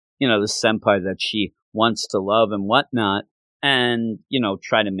see, the senpai that she wants to love and whatnot and,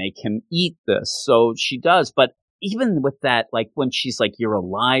 try to make him eat this. So she does. But even with that, like when she's like, you're a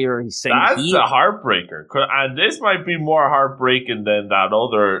liar, he's saying that's the heartbreaker. And this might be more heartbreaking than that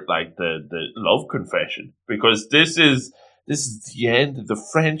other, like the love confession, because this is the end of the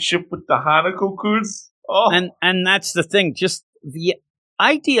friendship with the Hanako-kuns. Oh. And that's the thing. Just the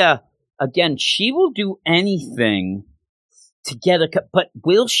idea, again, she will do anything to get but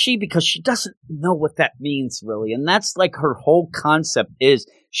will she? Because she doesn't know what that means, really. And that's like her whole concept is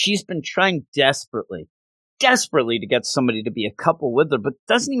she's been trying desperately to get somebody to be a couple with her, but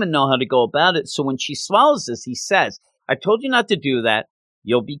doesn't even know how to go about it. So when she swallows this, he says, I told you not to do that.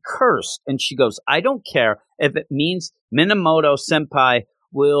 You'll be cursed. And she goes, I don't care if it means Minamoto senpai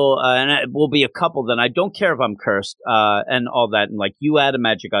will be a couple, then I don't care if I'm cursed, and all that. And like, you had a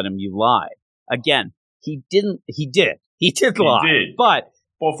magic item, you lied. Again, he did lie. But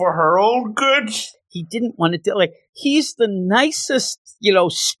for her own good. He didn't want to do, like, he's the nicest,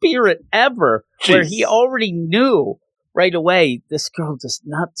 spirit ever. Jeez. Where he already knew right away, this girl does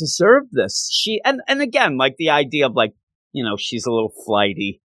not deserve this. And again, like the idea of like, she's a little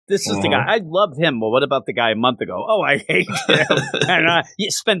flighty. This is the guy. I love him. Well, what about the guy a month ago? Oh, I hate him. And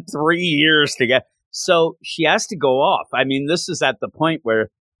you spent 3 years to get. So she has to go off. I mean, this is at the point where,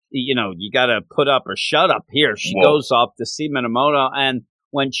 you got to put up or shut up here. She goes off to see Minamoto. And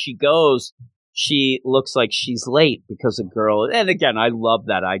when she goes, she looks like she's late because a girl. And again, I love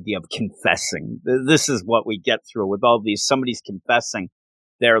that idea of confessing. This is what we get through with all these. Somebody's confessing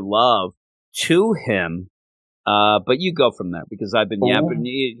their love to him. But you go from there because I've been yapping.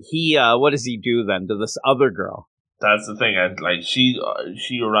 He what does he do then to this other girl? That's the thing, and like she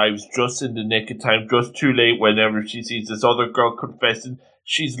arrives just in the nick of time, just too late. Whenever she sees this other girl confessing,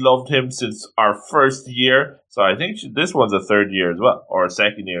 she's loved him since our first year. So I think this one's a third year as well, or a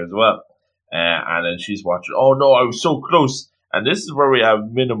second year as well. And then she's watching. Oh no, I was so close. And this is where we have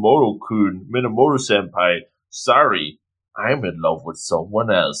Minamoto senpai. Sorry, I'm in love with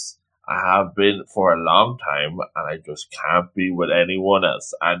someone else. I have been for a long time, and I just can't be with anyone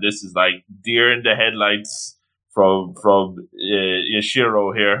else. And this is like deer in the headlights from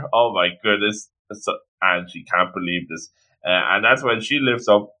Yashiro here. Oh my goodness! And she can't believe this. And that's when she lifts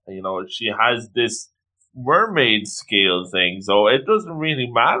up. She has this mermaid scale thing, so it doesn't really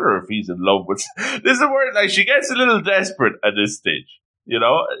matter if he's in love with. This is where like she gets a little desperate at this stage.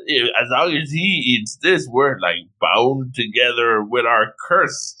 As long as he eats this, we're like bound together with our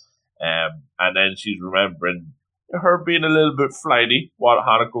curse. And then she's remembering her being a little bit flighty, what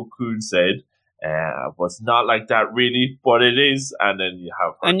Hanako-kun said. Was not like that really, but it is. And then you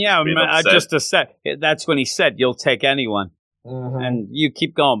have her. And just a sec. That's when he said, "You'll take anyone." Mm-hmm. And you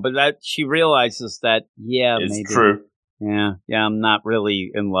keep going, but that she realizes that, it's maybe true. Yeah, I'm not really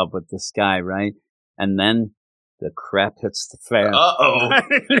in love with this guy, right? And then the crap hits the fan.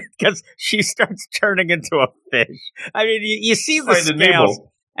 Because she starts turning into a fish. I mean, you see the scales.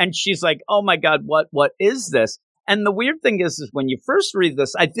 And she's like, oh my God, what is this? And the weird thing is when you first read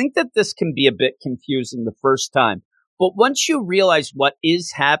this, I think that this can be a bit confusing the first time. But once you realize what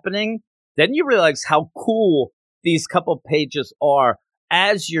is happening, then you realize how cool these couple pages are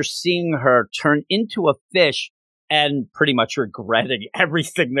as you're seeing her turn into a fish and pretty much regretting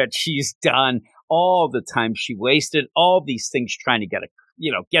everything that she's done, all the time she wasted, all these things trying to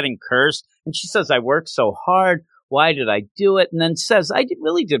getting cursed. And she says, I worked so hard. Why did I do it? And then says, I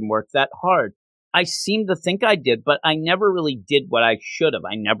really didn't work that hard. I seem to think I did, but I never really did what I should have.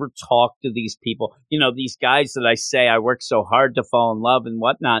 I never talked to these people. These guys that I say I worked so hard to fall in love and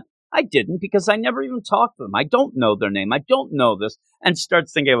whatnot. I didn't because I never even talked to them. I don't know their name. I don't know this. And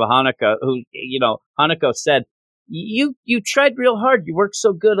starts thinking of Hanako, who, Hanako said, you tried real hard. You worked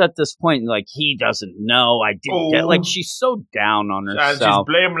so good at this point. Like, he doesn't know. I didn't. Like, she's so down on herself. And she's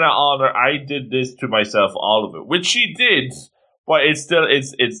blaming it on her. I did this to myself, all of it, which she did. But it's still,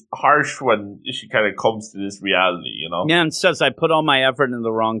 it's harsh when she kind of comes to this reality, Yeah, and says, I put all my effort in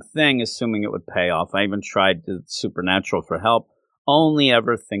the wrong thing, assuming it would pay off. I even tried the supernatural for help, only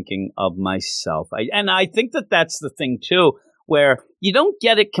ever thinking of myself. I think that that's the thing, too, where you don't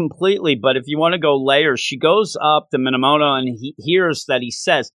get it completely, but if you want to go layers, she goes up to Minamoto and he hears that he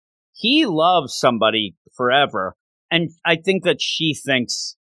says he loves somebody forever. And I think that she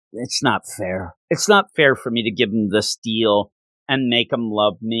thinks it's not fair. It's not fair for me to give him this deal and make him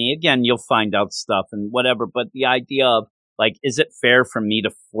love me. Again, you'll find out stuff and whatever, but the idea of Like, is it fair for me to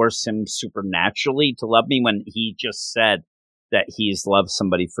force him supernaturally to love me when he just said that he's loved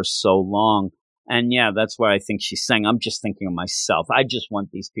somebody for so long? And yeah, that's why I think she's saying, I'm just thinking of myself. I just want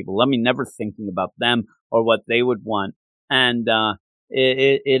these people. Let me never thinking about them or what they would want. And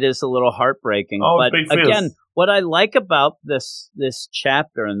it is a little heartbreaking. Oh, but big feels. again, what I like about this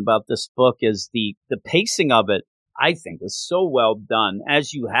chapter and about this book is the pacing of it. I think is so well done.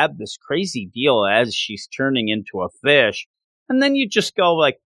 As you have this crazy deal as she's turning into a fish, and then you just go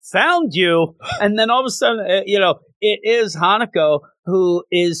like, "Found you," and then all of a sudden, it is Hanako who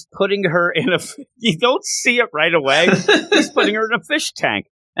is putting her in a. You don't see it right away. He's putting her in a fish tank,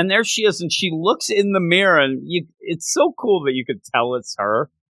 and there she is, and she looks in the mirror, and it's so cool that you could tell it's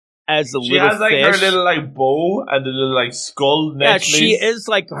her. As a she little has like fish. her little like bow and the little like skull necklace. Yeah, she is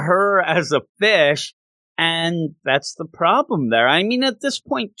like her as a fish. And that's the problem there. I mean, at this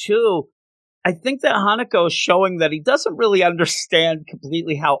point, too, I think that Hanako is showing that he doesn't really understand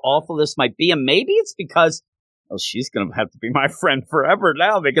completely how awful this might be. And maybe it's because, well, she's going to have to be my friend forever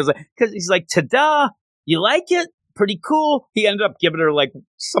now because he's like, ta-da, you like it? Pretty cool. He ended up giving her like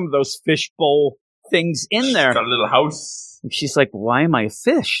some of those fishbowl things in there. She's got a little house. And she's like, why am I a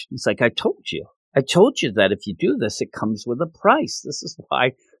fish? He's like, I told you that if you do this, it comes with a price. This is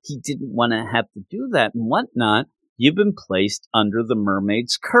why he didn't want to have to do that and whatnot. You've been placed under the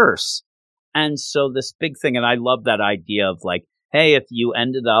mermaid's curse. And so this big thing, and I love that idea of like, hey, if you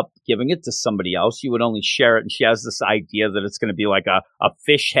ended up giving it to somebody else, you would only share it. And she has this idea that it's going to be like a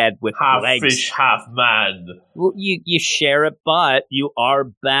fish head with half legs. Fish, half man. Well, you share it, but you are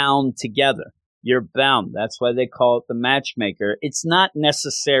bound together. You're bound. That's why they call it the matchmaker. It's not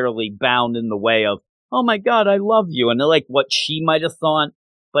necessarily bound in the way of, oh my God, I love you. And like what she might have thought,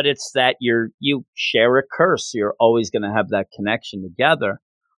 but it's that you share a curse. You're always going to have that connection together.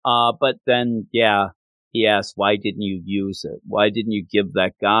 But then, yeah, he asked, why didn't you use it? Why didn't you give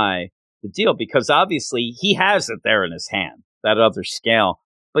that guy the deal? Because obviously he has it there in his hand, that other scale.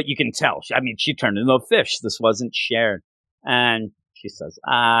 But you can tell. I mean, she turned into a fish. This wasn't shared. And she says,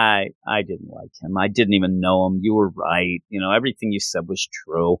 I didn't like him. I didn't even know him. You were right. Everything you said was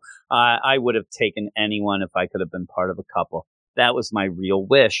true. I would have taken anyone if I could have been part of a couple. That was my real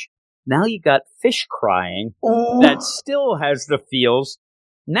wish. Now you got fish crying that still has the feels.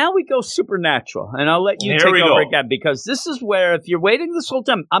 Now we go supernatural. And I'll let you take over again because this is where if you're waiting this whole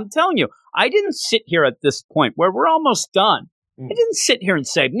time, I'm telling you, I didn't sit here at this point where we're almost done. I didn't sit here and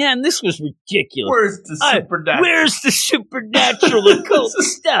say, man, this was ridiculous. Where's the supernatural? Where's the supernatural occult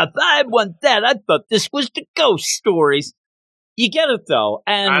stuff? I want that. I thought this was the ghost stories. You get it, though.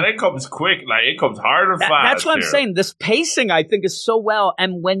 And it comes quick. Like, it comes hard and fast. That's what I'm saying. This pacing, I think, is so well.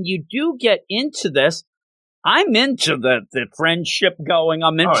 And when you do get into this, I'm into the friendship going.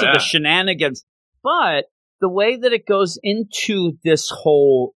 I'm into the shenanigans. But the way that it goes into this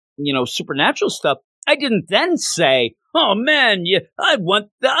whole, supernatural stuff, I didn't then say, oh man, I want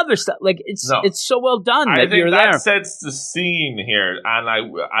the other stuff. Like it's so well done that you're there. I think that sets the scene here,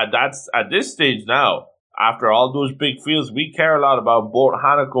 and that's at this stage now. After all those big feels, we care a lot about both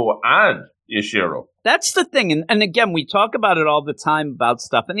Hanako and Yashiro. That's the thing, and again, we talk about it all the time about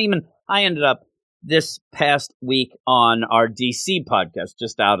stuff, and even I ended up this past week on our DC podcast,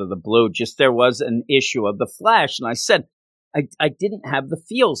 just out of the blue. There was an issue of The Flash, and I said I didn't have the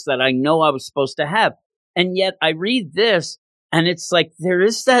feels that I know I was supposed to have. And yet I read this and it's like there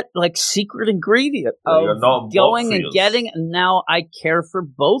is that like secret ingredient of going and getting. And now I care for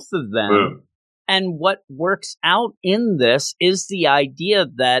both of them. Boom. And what works out in this is the idea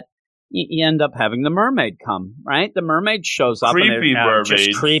that you end up having the mermaid come, right? The mermaid shows up. Creepy mermaid.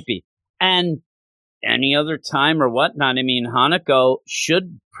 Just creepy. And any other time or whatnot, I mean, Hanako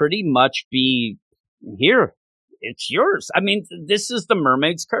should pretty much be here. It's yours. I mean, this is the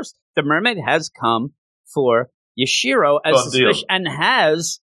mermaid's curse. The mermaid has come for Yashiro as the fish and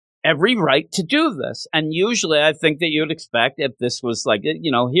has every right to do this. And usually I think that you'd expect if this was like,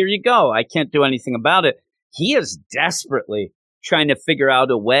 here you go. I can't do anything about it. He is desperately trying to figure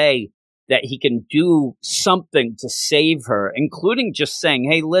out a way that he can do something to save her, including just saying,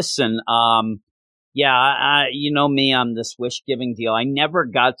 hey, listen, you know me on this wish-giving deal. I never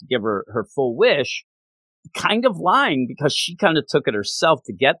got to give her full wish. Kind of lying because she kind of took it herself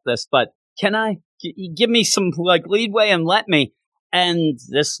to get this, but can I give me some like leadway and let me? And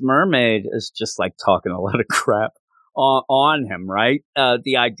this mermaid is just like talking a lot of crap on him, right?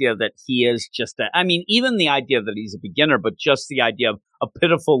 The idea that he is just even the idea that he's a beginner, but just the idea of a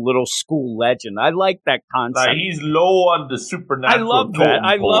pitiful little school legend. I like that concept. Like he's low on the supernatural. I love that.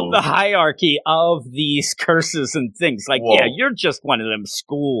 I love the hierarchy of these curses and things. Like, yeah, you're just one of them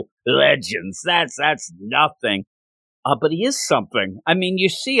school legends. That's nothing. But he is something. I mean, you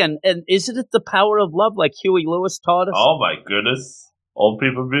see, and isn't it the power of love like Huey Lewis taught us? Oh my goodness. Old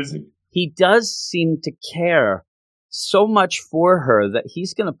people music. He does seem to care so much for her that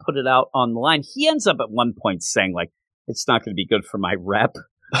he's going to put it out on the line. He ends up at one point saying, like, it's not going to be good for my rep.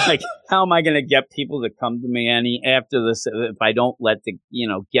 Like, how am I going to get people to come to me after this if I don't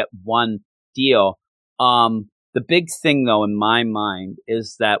get one deal? The big thing, though, in my mind,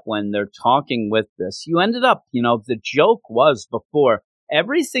 is that when they're talking with this, you ended up, the joke was before,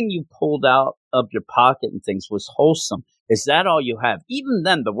 everything you pulled out of your pocket and things was wholesome. Is that all you have? Even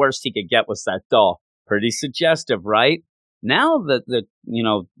then, the worst he could get was that doll. Pretty suggestive, right? Now that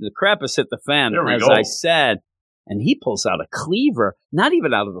the crap has hit the fan, as I said, and he pulls out a cleaver, not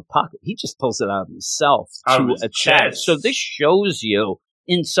even out of the pocket. He just pulls it out of himself to attack. So this shows you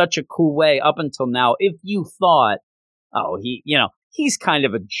in such a cool way up until now. If you thought, oh, he's kind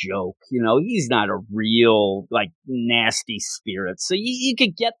of a joke, he's not a real, like, nasty spirit. So you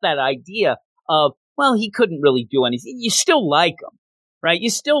could get that idea of, well, he couldn't really do anything. You still like him, right? You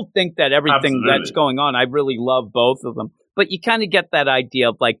still think that everything that's going on, I really love both of them. But you kind of get that idea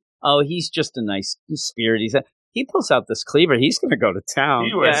of, like, oh, he's just a nice spirit. He pulls out this cleaver. He's going to go to town.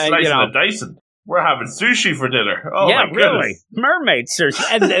 He was slicing and dicing. We're having sushi for dinner. Oh, yeah, my goodness. Really. Mermaid sushi.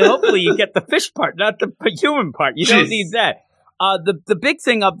 And hopefully you get the fish part, not the human part. You don't need that. The big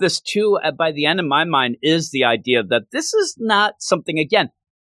thing of this, too, by the end of my mind, is the idea that this is not something, again,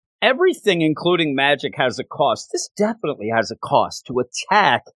 everything, including magic, has a cost. This definitely has a cost to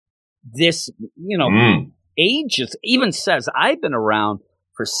attack this, ages. Even says, I've been around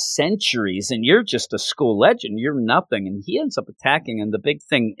for centuries, and you're just a school legend. You're nothing. And he ends up attacking. And the big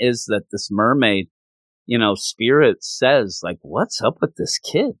thing is that this mermaid, spirit says, like, what's up with this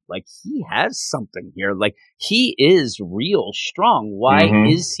kid? Like, he has something here. Like, he is real strong. Why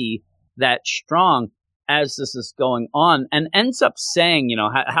is he that strong as this is going on? And ends up saying,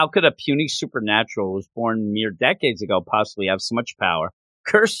 how could a puny supernatural who was born mere decades ago possibly have so much power?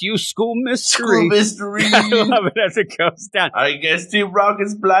 Curse you, school mystery. School mystery. I love it as it goes down. I guess Team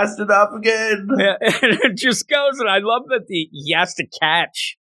Rocket's blasted off again. Yeah, and it just goes, and I love that he has to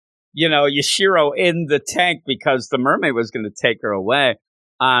catch, Yashiro in the tank because the mermaid was going to take her away.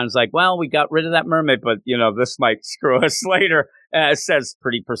 And it's like, well, we got rid of that mermaid, but, this might screw us later. It says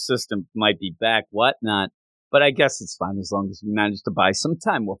pretty persistent, might be back, whatnot. But I guess it's fine as long as we manage to buy some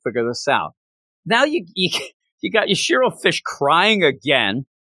time. We'll figure this out. Now you got Yashiro Fish crying again,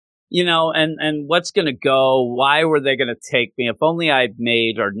 and what's going to go? Why were they going to take me? If only I'd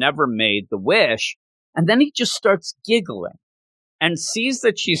made or never made the wish. And then he just starts giggling and sees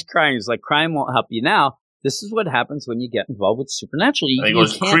that she's crying. He's like, crying won't help you now. This is what happens when you get involved with supernatural. You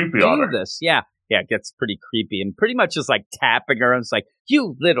can't do this. Yeah, it gets pretty creepy and pretty much is like tapping her. And it's like,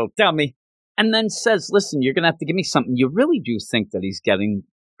 you little dummy. And then says, listen, you're going to have to give me something. You really do think that he's getting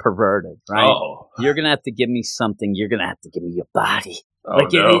perverted, right? Oh. You're going to have to give me something. You're going to have to give me your body.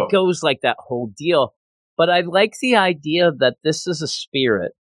 It goes like that whole deal. But I like the idea that this is a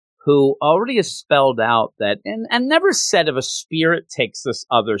spirit who already has spelled out that, and never said if a spirit takes this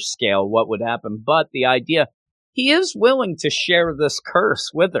other scale, what would happen. But the idea, he is willing to share this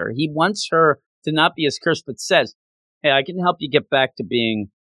curse with her. He wants her to not be his curse, but says, hey, I can help you get back to being,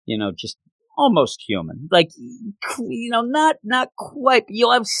 just almost human. Like, not quite.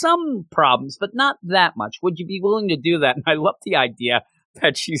 You'll have some problems, but not that much. Would you be willing to do that? And I love the idea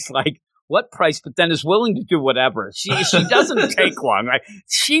that she's like, what price? But then is willing to do whatever. She doesn't take long. Right?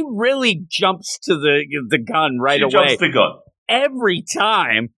 She really jumps to the gun right away. She jumps the gun. Every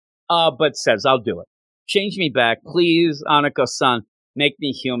time, but says, I'll do it. Change me back. Please, Anako-san, make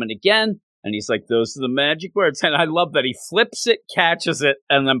me human again. And he's like, those are the magic words. And I love that he flips it, catches it,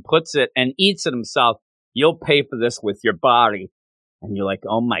 and then puts it and eats it himself. You'll pay for this with your body. And you're like,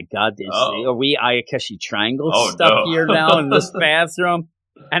 oh my God, are we Ayakashi Triangle stuff here now in this bathroom?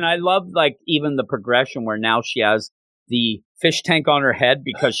 And I love, like, even the progression where now she has the fish tank on her head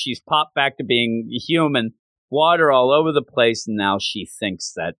because she's popped back to being human, water all over the place. And now she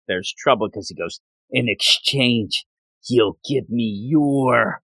thinks that there's trouble because he goes, in exchange, you'll give me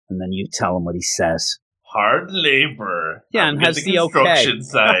your... And then you tell him what he says. Hard labor. Yeah, and has the construction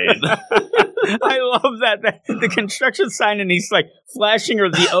sign. I love that. The construction sign, and he's like flashing her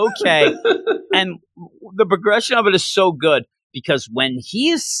the okay. And the progression of it is so good because when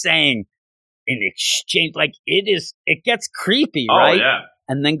he is saying in exchange, like it gets creepy, right? Oh, yeah.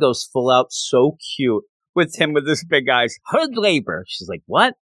 And then goes full out so cute with him with his big eyes. Hard labor. She's like,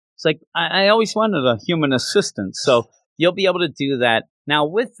 what? It's like, I always wanted a human assistant. So you'll be able to do that. Now,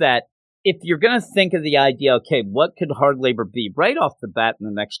 with that, if you're going to think of the idea, okay, what could hard labor be? Right off the bat in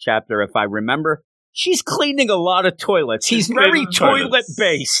the next chapter, if I remember, she's cleaning a lot of toilets. He's very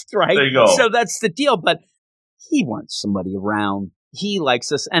toilet-based, right? There you go. So that's the deal. But he wants somebody around. He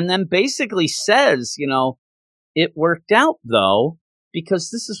likes us. And then basically says, it worked out, though, because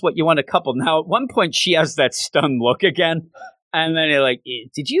this is what you want a couple. Now, at one point, she has that stunned look again. And then you're like,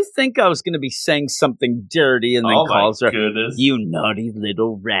 did you think I was going to be saying something dirty? And then calls her, you naughty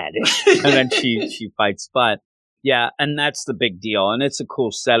little radish. And then she fights. But yeah, and that's the big deal. And it's a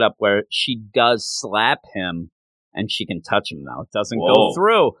cool setup where she does slap him and she can touch him now. It doesn't go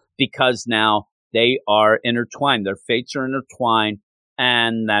through because now they are intertwined. Their fates are intertwined.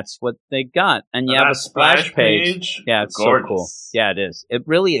 And that's what they got. And you have a splash page. Yeah, it's gorgeous. So cool. Yeah, it is. It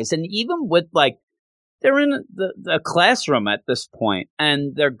really is. And even with they're in the classroom at this point,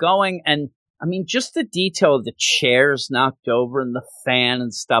 and they're going, and I mean, just the detail of the chairs knocked over and the fan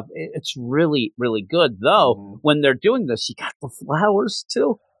and stuff, it's really, really good. Though, when they're doing this, you got the flowers,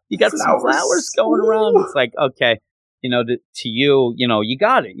 too. You got some flowers going around. It's like, okay, to you, you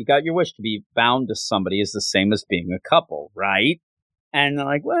got it. You got your wish. To be bound to somebody is the same as being a couple, right? And they're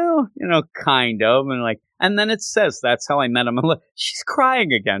like, well, kind of. And then it says, that's how I met him. She's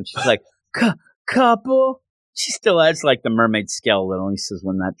crying again. She's like, couple. She still has the mermaid skeleton. He says,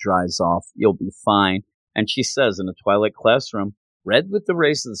 when that dries off, you'll be fine. And she says, in a twilight classroom, red with the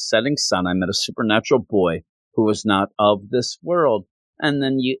rays of the setting sun, I met a supernatural boy who was not of this world. And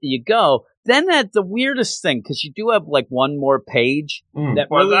then you go. Then at the weirdest thing, because you do have one more page that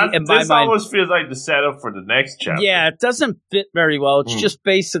this almost feels like the setup for the next chapter. Yeah, it doesn't fit very well. It's just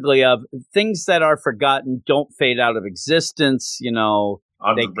basically of things that are forgotten don't fade out of existence.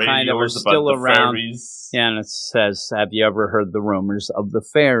 They kind of are still around. Fairies. Yeah, and it says, "Have you ever heard the rumors of the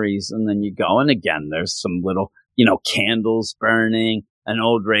fairies?" And then you go, and again, there's some little, candles burning, an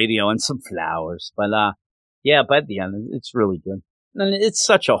old radio, and some flowers. But yeah, by the end, it's really good. And it's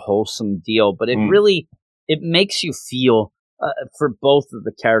such a wholesome deal, but it really, it makes you feel for both of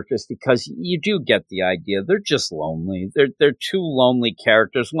the characters because you do get the idea. They're just lonely. They're two lonely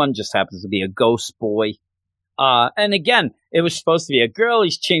characters. One just happens to be a ghost boy. And again, it was supposed to be a girl.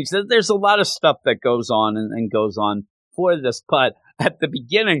 He's changed. There's a lot of stuff that goes on and goes on for this. But at the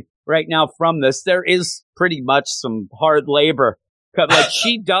beginning, right now from this, there is pretty much some hard labor.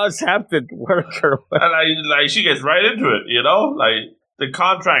 She does have to work her way. And she gets right into it, the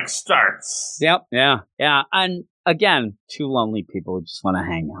contract starts. Yep, yeah. And again, two lonely people who just want to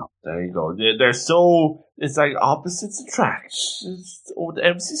hang out. There you go. They're so, it's like opposites attract. It's old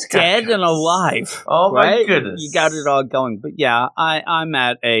MC Scott. Dead and alive. Oh my goodness. You got it all going. But yeah, I'm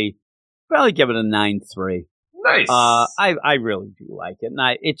at probably give it a 9.3. Nice. I really do like it.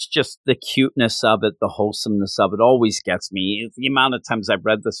 And it's just the cuteness of it, the wholesomeness of it always gets me. The amount of times I've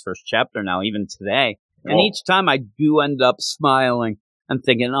read this first chapter now, even today. And each time I do end up smiling and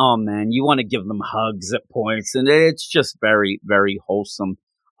thinking, oh man, you want to give them hugs at points. And it's just very, very wholesome.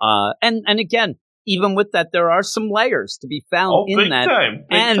 And again, even with that, there are some layers to be found in that.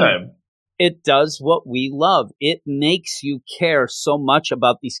 Big time. It does what we love. It makes you care so much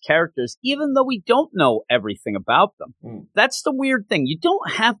about these characters, even though we don't know everything about them. That's the weird thing. You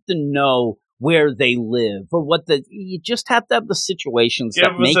don't have to know where they live or you just have to have the situations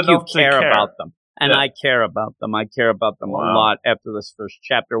that make you care about them. And I care about them. I care about them a lot after this first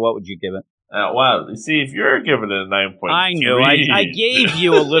chapter. What would you give it? Well, see, if you're giving it a 9.3. I knew. I gave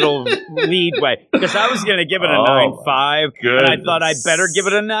you a little leadway because I was going to give it a 9.5. And I thought I'd better give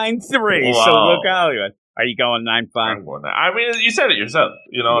it a 9.3. Wow. So look how you went. Are you going 9.5? I mean, you said it yourself.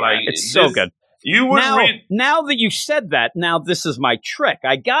 It's so good. You would now that you said that, now this is my trick.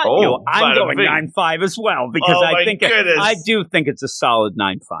 I got you. I'm going 9.5 as well because I do think it's a solid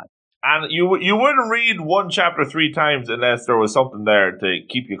 9.5. And you wouldn't read one chapter 3 times unless there was something there to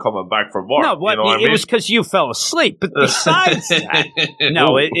keep you coming back for more. No, it was because you fell asleep. But besides that,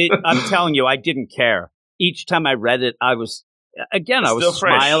 no, I'm telling you, I didn't care. Each time I read it, I was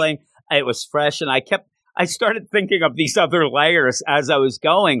smiling. It was fresh, and I started thinking of these other layers as I was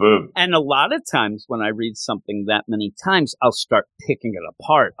going. Boom. And a lot of times when I read something that many times, I'll start picking it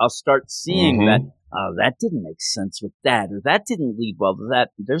apart. I'll start seeing that, that didn't make sense with that, or that didn't lead well to that.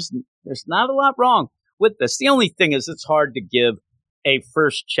 There's not a lot wrong with this. The only thing is it's hard to give a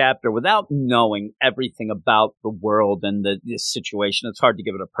first chapter without knowing everything about the world and the situation. It's hard to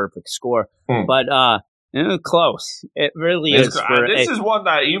give it a perfect score. But close. It really is. This is one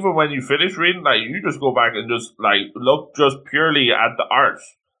that even when you finish reading, you just go back and just look just purely at the art.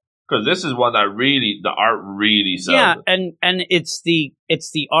 Because this is one that the art really sells. Yeah, and it's the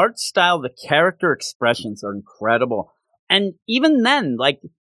art style, the character expressions are incredible. And even then,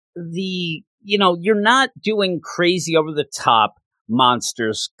 you're not doing crazy over the top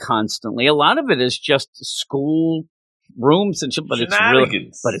monsters constantly. A lot of it is just school rooms and shit, but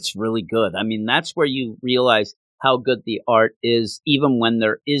it's really good. I mean, that's where you realize how good the art is, even when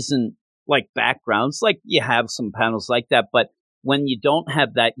there isn't like backgrounds. Like you have some panels like that, but when you don't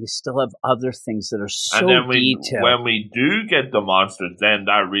have that, you still have other things that are so detailed. When we do get the monsters, then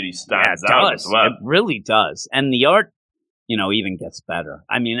that really stands out as well. It really does. And the art, even gets better.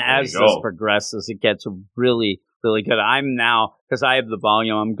 I mean, as this progresses, it gets really, really good. I'm now, because I have the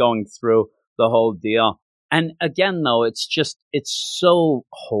volume, I'm going through the whole deal. And again, though, it's so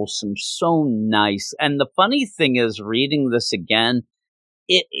wholesome, so nice. And the funny thing is, reading this again,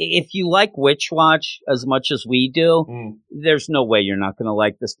 if you like Witch Watch as much as we do, there's no way you're not going to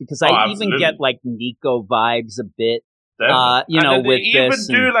like this, because I even get like Nico vibes a bit. And with they even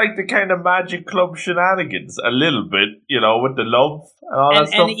do like the kind of Magic Club shenanigans a little bit, with the love and all that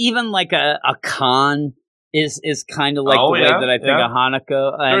stuff. And even like a con is kind of like the way that I think of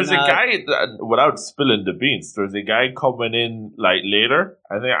Hanukkah. There's a guy, without spilling the beans, there's a guy coming in like later.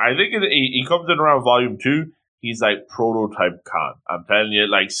 I think he comes in around volume 2. He's like prototype con. I'm telling you,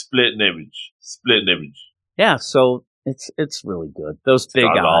 like split an image. Yeah, so it's really good. Those big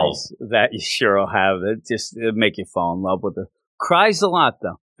eyes that you sure will have, it make you fall in love with her. Cries a lot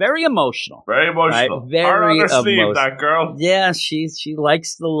though. Very emotional. Very emotional. Right? Very hard on her emotional. sleeve, that girl. Yeah, she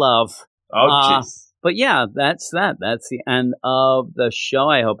likes the love. Oh, jeez. But yeah, that's that. That's the end of the show.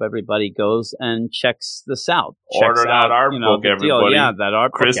 I hope everybody goes and checks this out. Order that art book, everybody. Yeah, that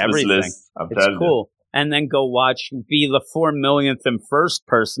art book, everything. List. It's cool. And then go be the 4 millionth and first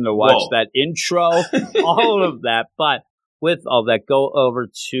person to watch that intro, all of that. But with all that, go over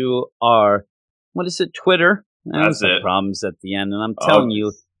to our, Twitter. That's it. Problems at the end. And I'm telling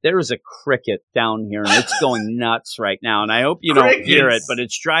you, there is a cricket down here, and it's going nuts right now. And I hope you don't hear it, but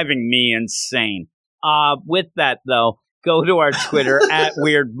it's driving me insane. With that, though, go to our Twitter at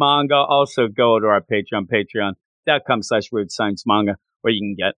Weird Manga. Also, go to our Patreon, patreon.com/WeirdScienceManga, where you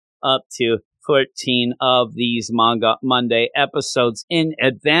can get up to 14 of these Manga Monday episodes in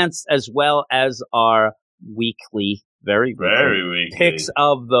advance, as well as our weekly, very weekly Picks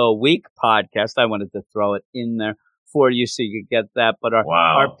of the Week podcast. I wanted to throw it in there for you so you could get that. But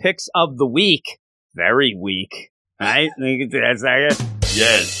our Picks of the Week, very weak, right?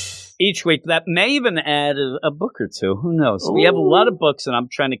 Yes. Each week, that may even add a book or two. Who knows? Ooh. We have a lot of books, and I'm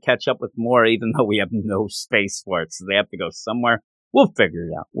trying to catch up with more, even though we have no space for it. So they have to go somewhere. We'll figure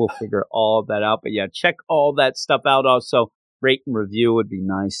it out. We'll figure all that out. But yeah, check all that stuff out. Also, rate and review would be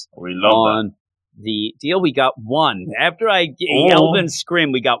nice. We love that. The deal, we got one. After I yelled and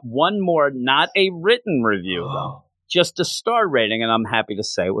screamed, we got one more, not a written review, though. Just a star rating, and I'm happy to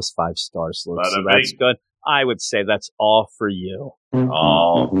say it was 5 stars, Luke. So that's good. I would say that's all for you.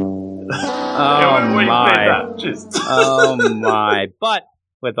 Oh my. But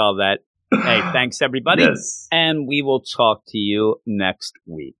with all that, hey, thanks everybody. Yes. And we will talk to you next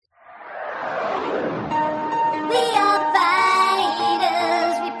week. We are back.